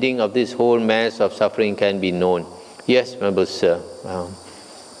an ending of this whole mass of suffering can be known." Yes, Venerable Sir.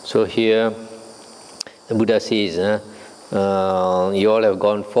 So here the Buddha says, you all have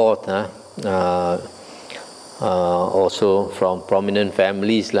gone forth also from prominent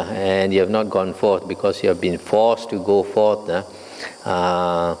families, and you have not gone forth because you have been forced to go forth.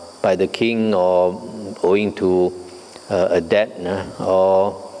 by the king, or owing to a debt,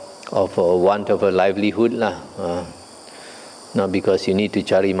 or of a want of a livelihood, not because you need to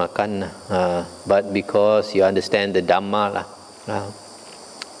cari makan, but because you understand the Dhamma.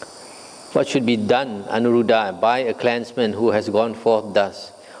 What should be done, Anuruddha, by a clansman who has gone forth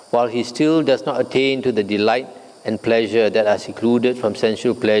thus, while he still does not attain to the delight and pleasure that are secluded from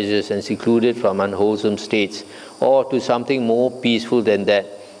sensual pleasures and secluded from unwholesome states, or to something more peaceful than that?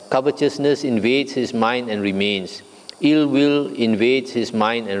 Covetousness invades his mind and remains. Ill will invades his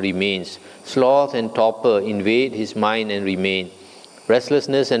mind and remains. Sloth and torpor invade his mind and remain.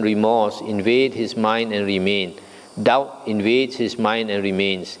 Restlessness and remorse invade his mind and remain. Doubt invades his mind and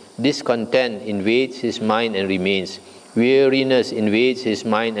remains. Discontent invades his mind and remains. Weariness invades his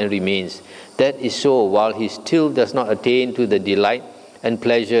mind and remains. That is so while he still does not attain to the delight and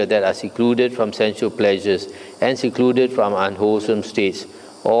pleasure that are secluded from sensual pleasures and secluded from unwholesome states,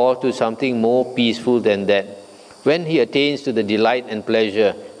 or to something more peaceful than that. When he attains to the delight and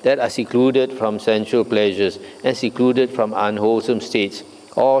pleasure that are secluded from sensual pleasures and secluded from unwholesome states,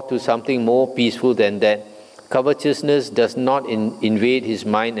 or to something more peaceful than that, covetousness does not invade his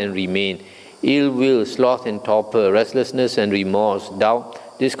mind and remain. Ill will, sloth and torpor, restlessness and remorse, doubt,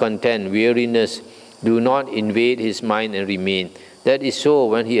 discontent, weariness do not invade his mind and remain. That is so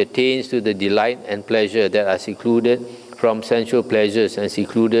when he attains to the delight and pleasure that are secluded from sensual pleasures and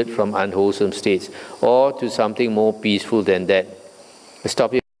secluded from unwholesome states, or to something more peaceful than that.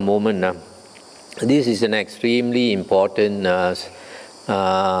 Stop here for a moment now. This is an extremely important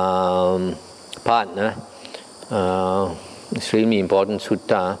part, extremely important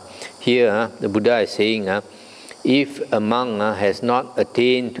sutta. Here, the Buddha is saying, if a monk has not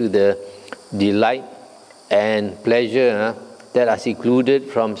attained to the delight and pleasure that are secluded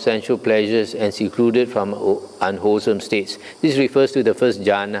from sensual pleasures and secluded from unwholesome states. This refers to the first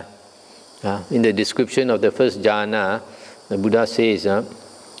jhana. In the description of the first jhana, the Buddha says a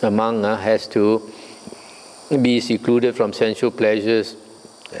monk has to be secluded from sensual pleasures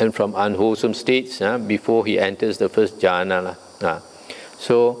and from unwholesome states before he enters the first jhana.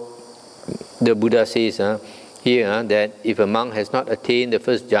 So the Buddha says here that if a monk has not attained the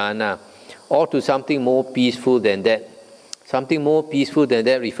first jhana, or to something more peaceful than that, something more peaceful than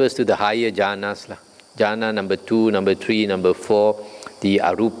that refers to the higher jhanas. Jhana number 2, number 3, number 4, the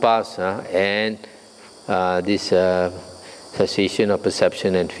arupas, and this cessation of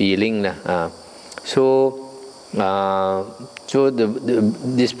perception and feeling. This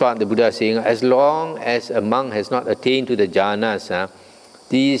part the Buddha is saying, as long as a monk has not attained to the jhanas,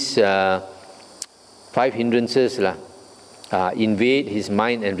 these 5 hindrances invade his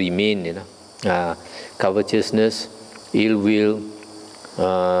mind and remain. Covetousness, ill will,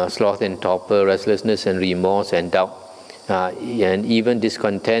 sloth and torpor, restlessness and remorse and doubt, and even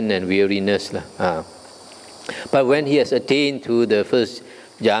discontent and weariness. But when he has attained to the first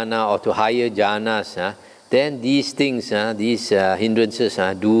jhana or to higher jhanas, then these things, these hindrances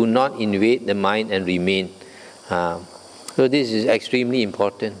do not invade the mind and remain. So this is extremely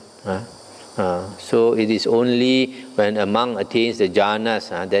important. So it is only when a monk attains the jhanas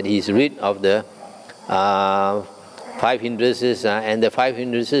that he is rid of the 5 hindrances, and the 5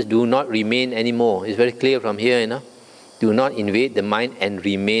 hindrances do not remain anymore. It's very clear from here, do not invade the mind and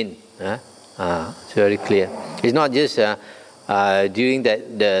remain. It's very clear. It's not just during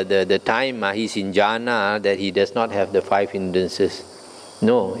the time he's in jhana that he does not have the 5 hindrances.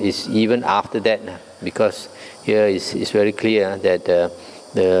 No, it's even after that, because here it's very clear that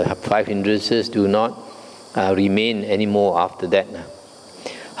the 5 hindrances do not remain anymore after that.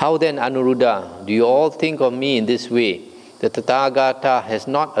 How then, Anuruddha, do you all think of me in this way? The Tathagata has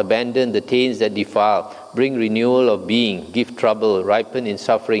not abandoned the taints that defile, bring renewal of being, give trouble, ripen in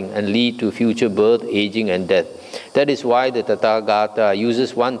suffering, and lead to future birth, aging, and death. That is why the Tathagata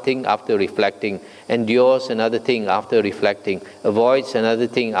uses one thing after reflecting, endures another thing after reflecting, avoids another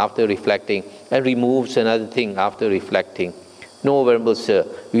thing after reflecting, and removes another thing after reflecting. No, Venerable Sir,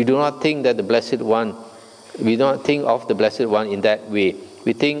 we do not think that the Blessed One, we do not think of the Blessed One in that way.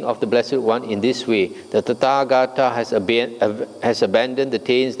 We think of the Blessed One in this way. The Tathagata has abandoned the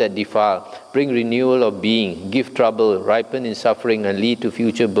taints that defile, bring renewal of being, give trouble, ripen in suffering, and lead to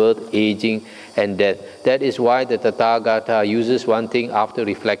future birth, aging, and death. That is why the Tathagata uses one thing after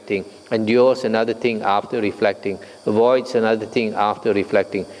reflecting, endures another thing after reflecting, avoids another thing after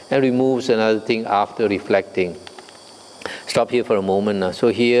reflecting, and removes another thing after reflecting. Stop here for a moment. So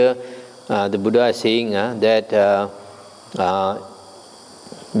here the Buddha is saying that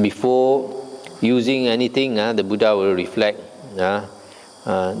before using anything, the Buddha will reflect.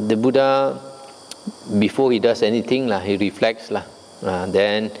 The Buddha before he does anything, he reflects,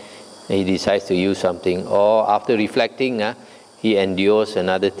 then he decides to use something. Or after reflecting, he endures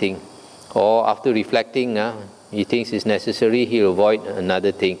another thing. Or after reflecting, he thinks it's necessary, he'll avoid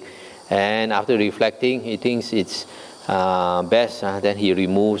another thing. And after reflecting, he thinks it's best, then he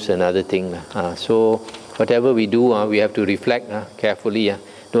removes another thing. So whatever we do, we have to reflect carefully.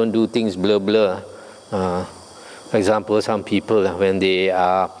 Don't do things blur. For example, some people, when they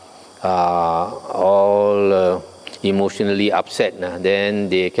are all emotionally upset, then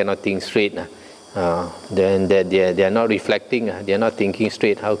they cannot think straight. Then they are not reflecting, they are not thinking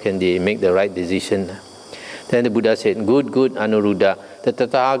straight. How can they make the right decision? Then the Buddha said, good, Anuruddha. The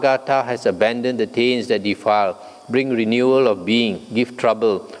Tathagata has abandoned the taints that defile, bring renewal of being, give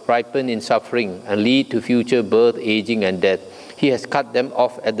trouble, ripen in suffering, and lead to future birth, aging, and death. He has cut them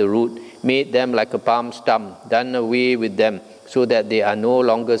off at the root, made them like a palm stump, done away with them, so that they are no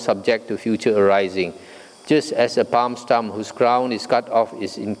longer subject to future arising. Just as a palm stump whose crown is cut off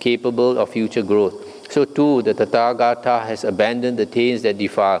is incapable of future growth, so too the Tathagata has abandoned the taints that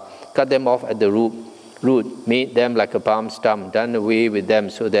defile, cut them off at the root, made them like a palm stump, done away with them,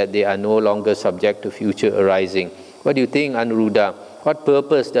 so that they are no longer subject to future arising. What do you think, Anuruddha? What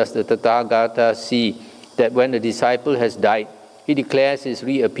purpose does the Tathagata see that when the disciple has died, he declares his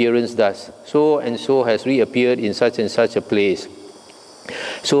reappearance thus, so and so has reappeared in such and such a place.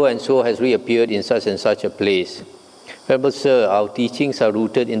 So and so has reappeared in such and such a place. Venerable Sir, our teachings are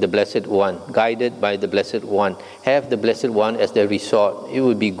rooted in the Blessed One, guided by the Blessed One. Have the Blessed One as their resort. It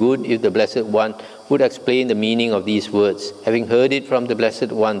would be good if the Blessed One would explain the meaning of these words. Having heard it from the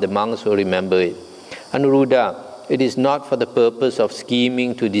Blessed One, the monks will remember it. Anuruddha, it is not for the purpose of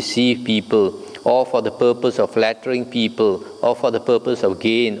scheming to deceive people, or for the purpose of flattering people, or for the purpose of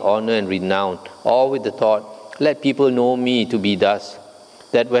gain, honor, and renown, or with the thought, let people know me to be thus,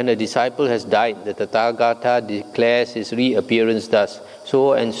 that when a disciple has died, the Tathagata declares his reappearance thus,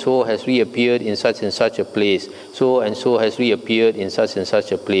 so and so has reappeared in such and such a place, so and so has reappeared in such and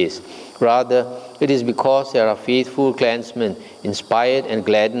such a place. Rather, it is because there are faithful clansmen, inspired and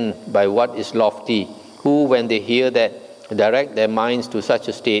gladdened by what is lofty, who, when they hear that, direct their minds to such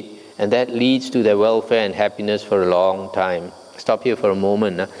a state, and that leads to their welfare and happiness for a long time. Stop here for a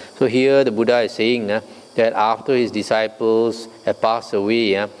moment. So here the Buddha is saying that after his disciples have passed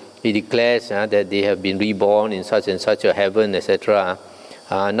away, he declares that they have been reborn in such and such a heaven, etc.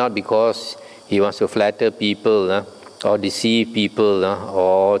 Not because he wants to flatter people or deceive people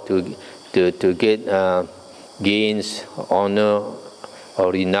or to get gains, honor,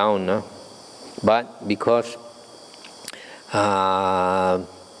 or renown, but because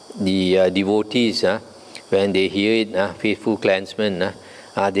the devotees, when they hear it, faithful clansmen,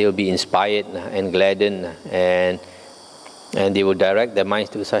 they will be inspired and gladdened, and they will direct their minds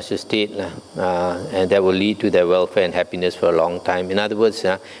to such a state, and that will lead to their welfare and happiness for a long time. In other words,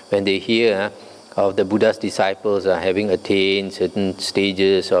 when they hear of the Buddha's disciples having attained certain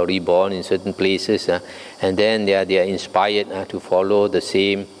stages or reborn in certain places, and then they are inspired to follow the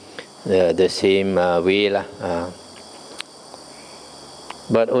same way.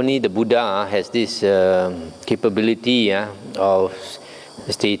 But only the Buddha has this capability of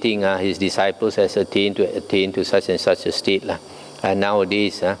stating his disciples has attained to such and such a state. And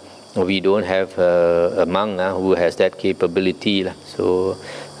nowadays, we don't have a monk who has that capability. So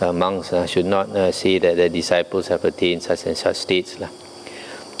monks should not say that the disciples have attained such and such states.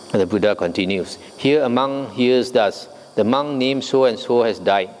 And the Buddha continues, here a monk hears thus, the monk named so and so has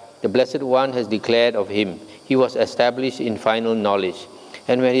died. The Blessed One has declared of him, he was established in final knowledge.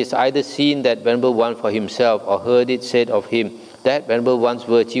 And when he has either seen that Venerable One for himself or heard it said of him, that Venerable One's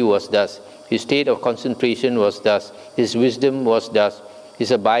virtue was thus, his state of concentration was thus, his wisdom was thus,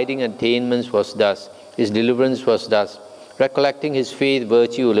 his abiding attainments was thus, his deliverance was thus. Recollecting his faith,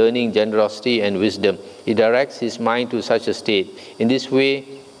 virtue, learning, generosity, and wisdom, he directs his mind to such a state. In this way,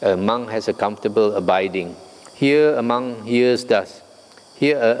 a monk has a comfortable abiding. Here a monk hears thus.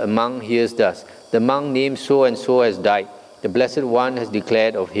 The monk named so and so has died. The Blessed One has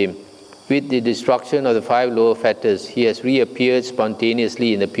declared of him. With the destruction of the 5 lower fetters, he has reappeared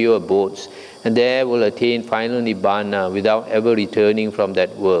spontaneously in the pure abodes, and there will attain final nibbana without ever returning from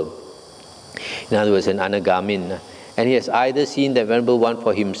that world. In other words, an anagamin. And he has either seen the Venerable One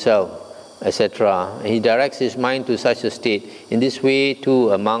for himself, etc. He directs his mind to such a state. In this way,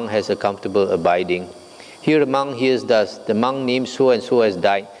 too, a monk has a comfortable abiding. Here a monk hears thus, the monk named so and so has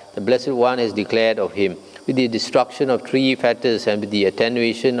died. The Blessed One has declared of him. With the destruction of 3 fetters and with the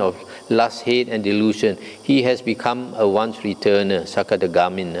attenuation of lust, hate, and delusion, he has become a once returner,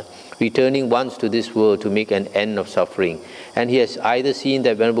 sakadagamin. returning once to this world to make an end of suffering. And he has either seen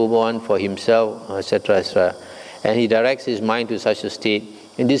that Venerable One for himself, etc., etc., and he directs his mind to such a state.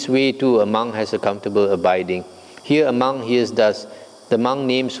 In this way, too, a monk has a comfortable abiding. Here a monk hears thus, the monk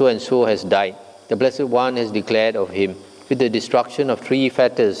named so-and-so has died. The Blessed One has declared of him, with the destruction of 3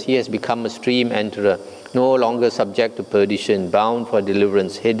 fetters, he has become a stream enterer, no longer subject to perdition, bound for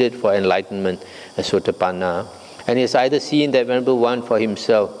deliverance, headed for enlightenment, a Sotapanna. And he has either seen that Venerable One for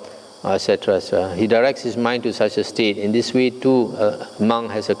himself, etc., etc. He directs his mind to such a state. In this way, too, a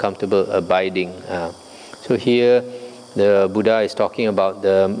monk has a comfortable abiding. So here, the Buddha is talking about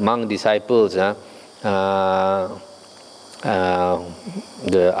the monk disciples, the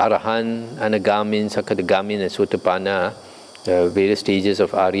Arahant, Anagamin, Sakadagamin, and Sotapanna, the various stages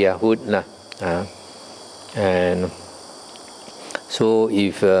of Aryahood. And so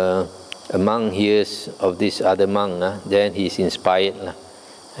if a monk hears of this other monk, then he is inspired,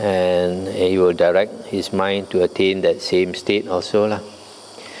 and he will direct his mind to attain that same state also.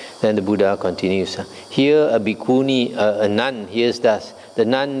 Then the Buddha continues. Here a bhikkhuni, a nun, hears thus, the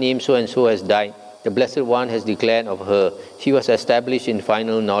nun named so-and-so has died. The Blessed One has declared of her. She was established in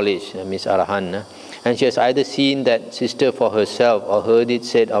final knowledge, Miss Arahant, and she has either seen that sister for herself or heard it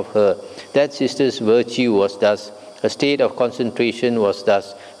said of her. That sister's virtue was thus, her state of concentration was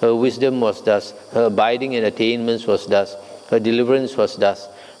thus, her wisdom was thus, her abiding in attainments was thus, her deliverance was thus.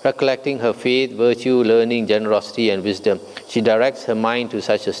 Recollecting her faith, virtue, learning, generosity, and wisdom, she directs her mind to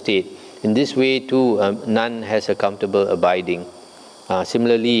such a state. In this way, too, a nun has a comfortable abiding.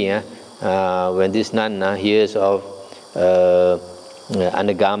 Similarly, when this nun hears of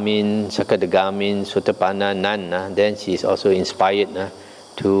Anagamin, Sakadagamin, Sotapanna nun, then she is also inspired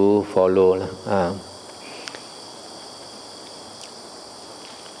to follow.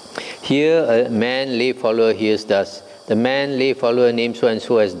 Here a man lay follower hears thus, the man lay follower named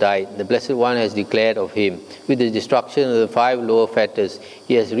so-and-so has died. The Blessed One has declared of him. With the destruction of the 5 lower fetters,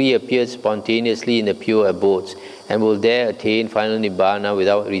 he has reappeared spontaneously in the pure abodes and will there attain final Nibbana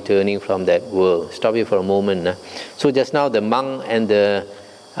without returning from that world. Stop here for a moment. So just now the monk and the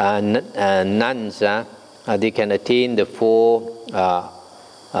nuns, they can attain the 4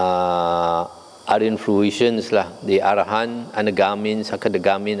 Aryan fruitions, the Arahant, Anagamin,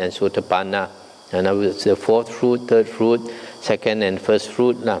 Sakadagamin, and Sotapanna. And now it's the 4th fruit, 3rd fruit, 2nd and 1st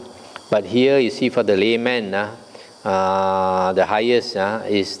fruit. But here you see for the layman, the highest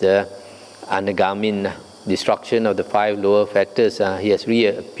is the Anagamin, destruction of the 5 lower fetters. He has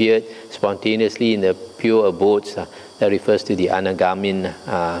reappeared spontaneously in the pure abodes. That refers to the Anagamin.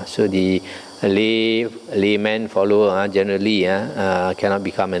 So the layman follower generally cannot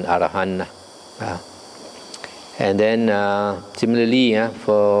become an Arahant. And then similarly,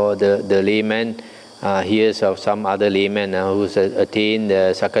 for the layman, hears of some other layman who has attained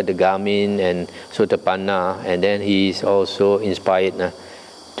the Sakadagamin and Sotapanna, and then he is also inspired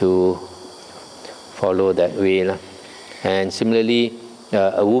to follow that way. And similarly,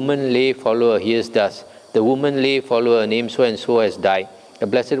 a woman lay follower hears thus, the woman lay follower named so-and-so has died. The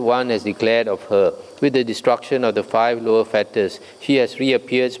Blessed One has declared of her. With the destruction of the 5 lower fetters, she has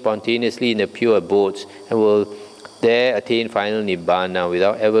reappeared spontaneously in the pure abodes and will there attain final Nibbana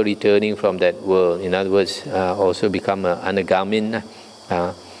without ever returning from that world. In other words, also become an Anagamin.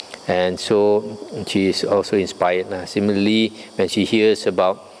 And so she is also inspired. Similarly, when she hears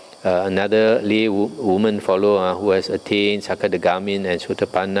about another lay woman follower who has attained Sakadagamin and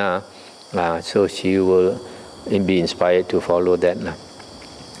Sotapanna, so she will be inspired to follow that.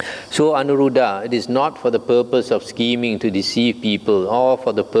 So Anuruddha, it is not for the purpose of scheming to deceive people, or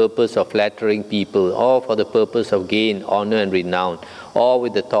for the purpose of flattering people, or for the purpose of gain, honor and renown, or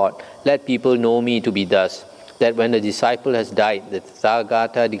with the thought, let people know me to be thus, that when the disciple has died, the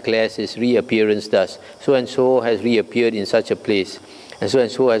Tathagata declares his reappearance thus, so-and-so has reappeared in such a place, and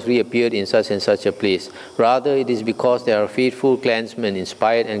so has reappeared in such and such a place. Rather, it is because they are faithful clansmen,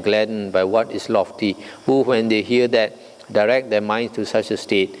 inspired and gladdened by what is lofty, who, when they hear that, direct their minds to such a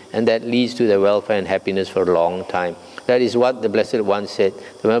state, and that leads to their welfare and happiness for a long time. That is what the Blessed One said.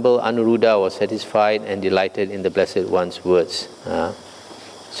 The Venerable Anuruddha was satisfied and delighted in the Blessed One's words.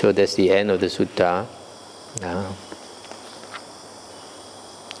 So that's the end of the sutta.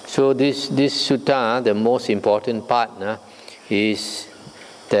 So this sutta, the most important part, is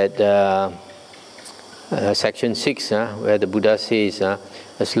that section 6, where the Buddha says,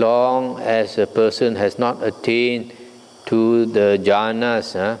 as long as a person has not attained to the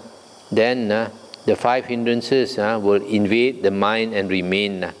jhanas, then the 5 hindrances will invade the mind and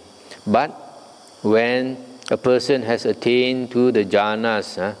remain. But when a person has attained to the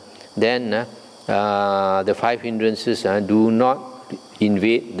jhanas, then the 5 hindrances do not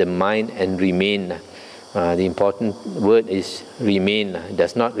invade the mind and remain. The important word is remain. It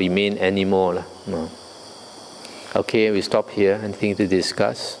does not remain anymore. No. Okay, we stop here. Anything to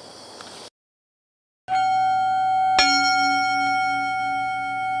discuss?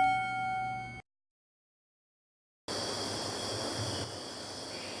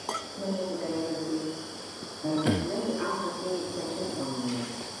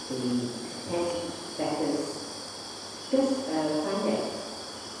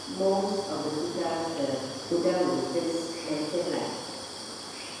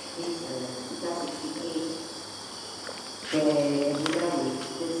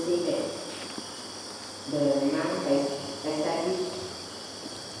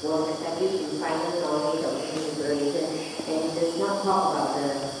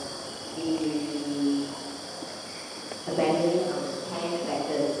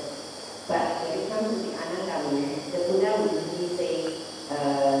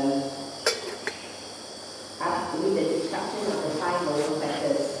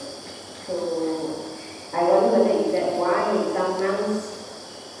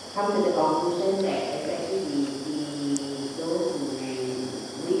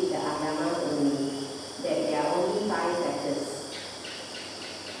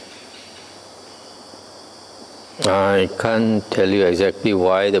 I can't tell you exactly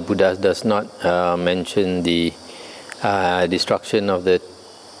why the Buddha does not mention the destruction of the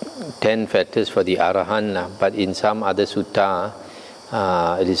 10 fetters for the Arahant, but in some other sutta,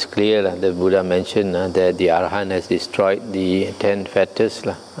 it is clear that the Buddha mentioned that the Arahant has destroyed the 10 fetters.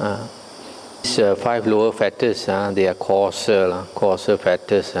 These 5 lower fetters, they are coarser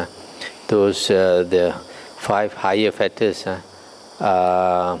fetters. Those, the 5 higher fetters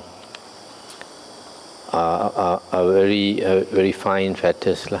are very fine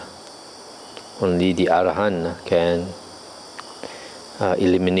fetters. Only the Arahant can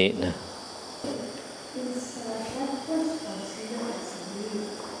eliminate.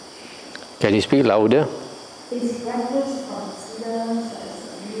 Can you speak louder? Is breakfast considered as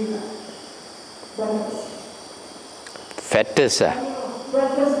a meal? Fetters,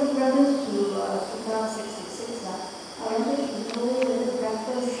 breakfast to Sutta 66. I wanted to know whether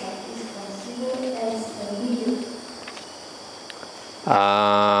breakfast is considered as a meal.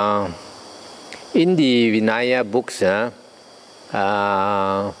 In the Vinaya books,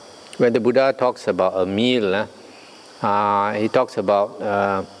 when the Buddha talks about a meal, he talks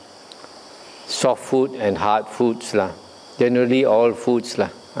about soft food and hard foods. Generally all foods.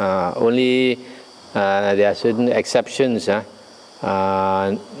 Only there are certain exceptions to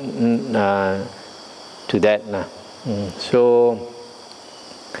that. So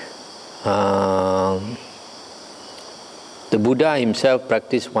the Buddha himself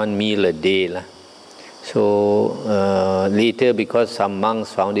practiced 1 meal a day. So later, because some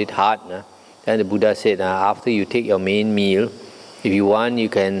monks found it hard, then the Buddha said, after you take your main meal, if you want, you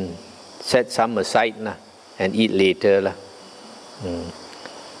can set some aside and eat later.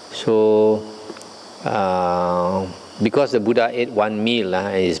 So because the Buddha ate 1 meal,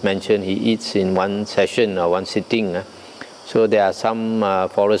 and it's mentioned he eats in 1 session or 1 sitting, so there are some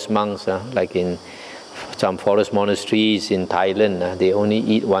forest monks, like in some forest monasteries in Thailand, they only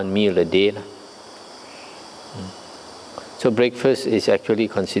eat 1 meal a day. So breakfast is actually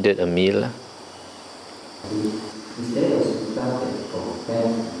considered a meal. Is there a sutta that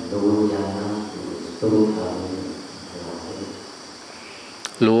compares lower jhana to storytelling?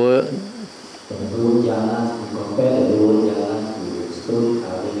 Lower jhanas, we compare the lower jhanas to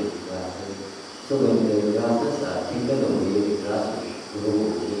storytelling. So when the grasses are taken away, the grass will grow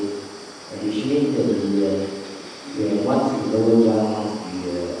away. Additionally, once the lower jhanas,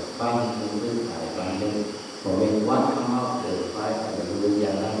 the 5 senses are abundant. For when one comes out the 5 and the lower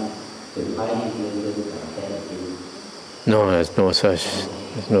jhanas, the 5 senses are dead again. No, there's no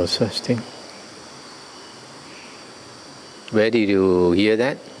such thing. Where did you hear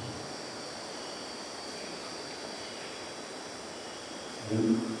that? I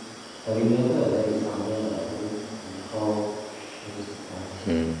remember there is somewhere called.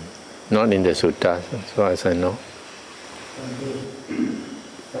 Not in the suttas, as far as I know.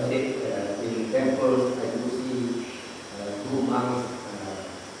 But in temples, I do see 2 monks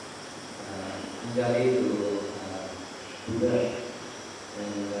pujaari to Buddha,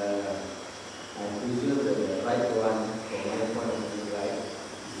 and I presume that the right one, from my point of view, right,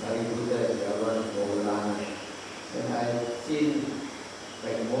 Buddha is the one Moggallana. And I've seen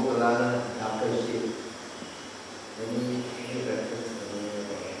like Moggallana after shape. Any reference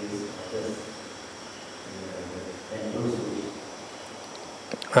about this process in the temples?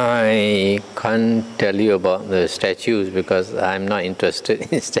 I can't tell you about the statues because I'm not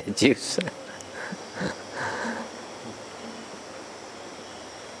interested in statues.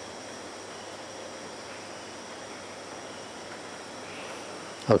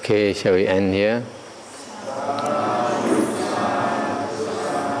 Okay, shall we end here?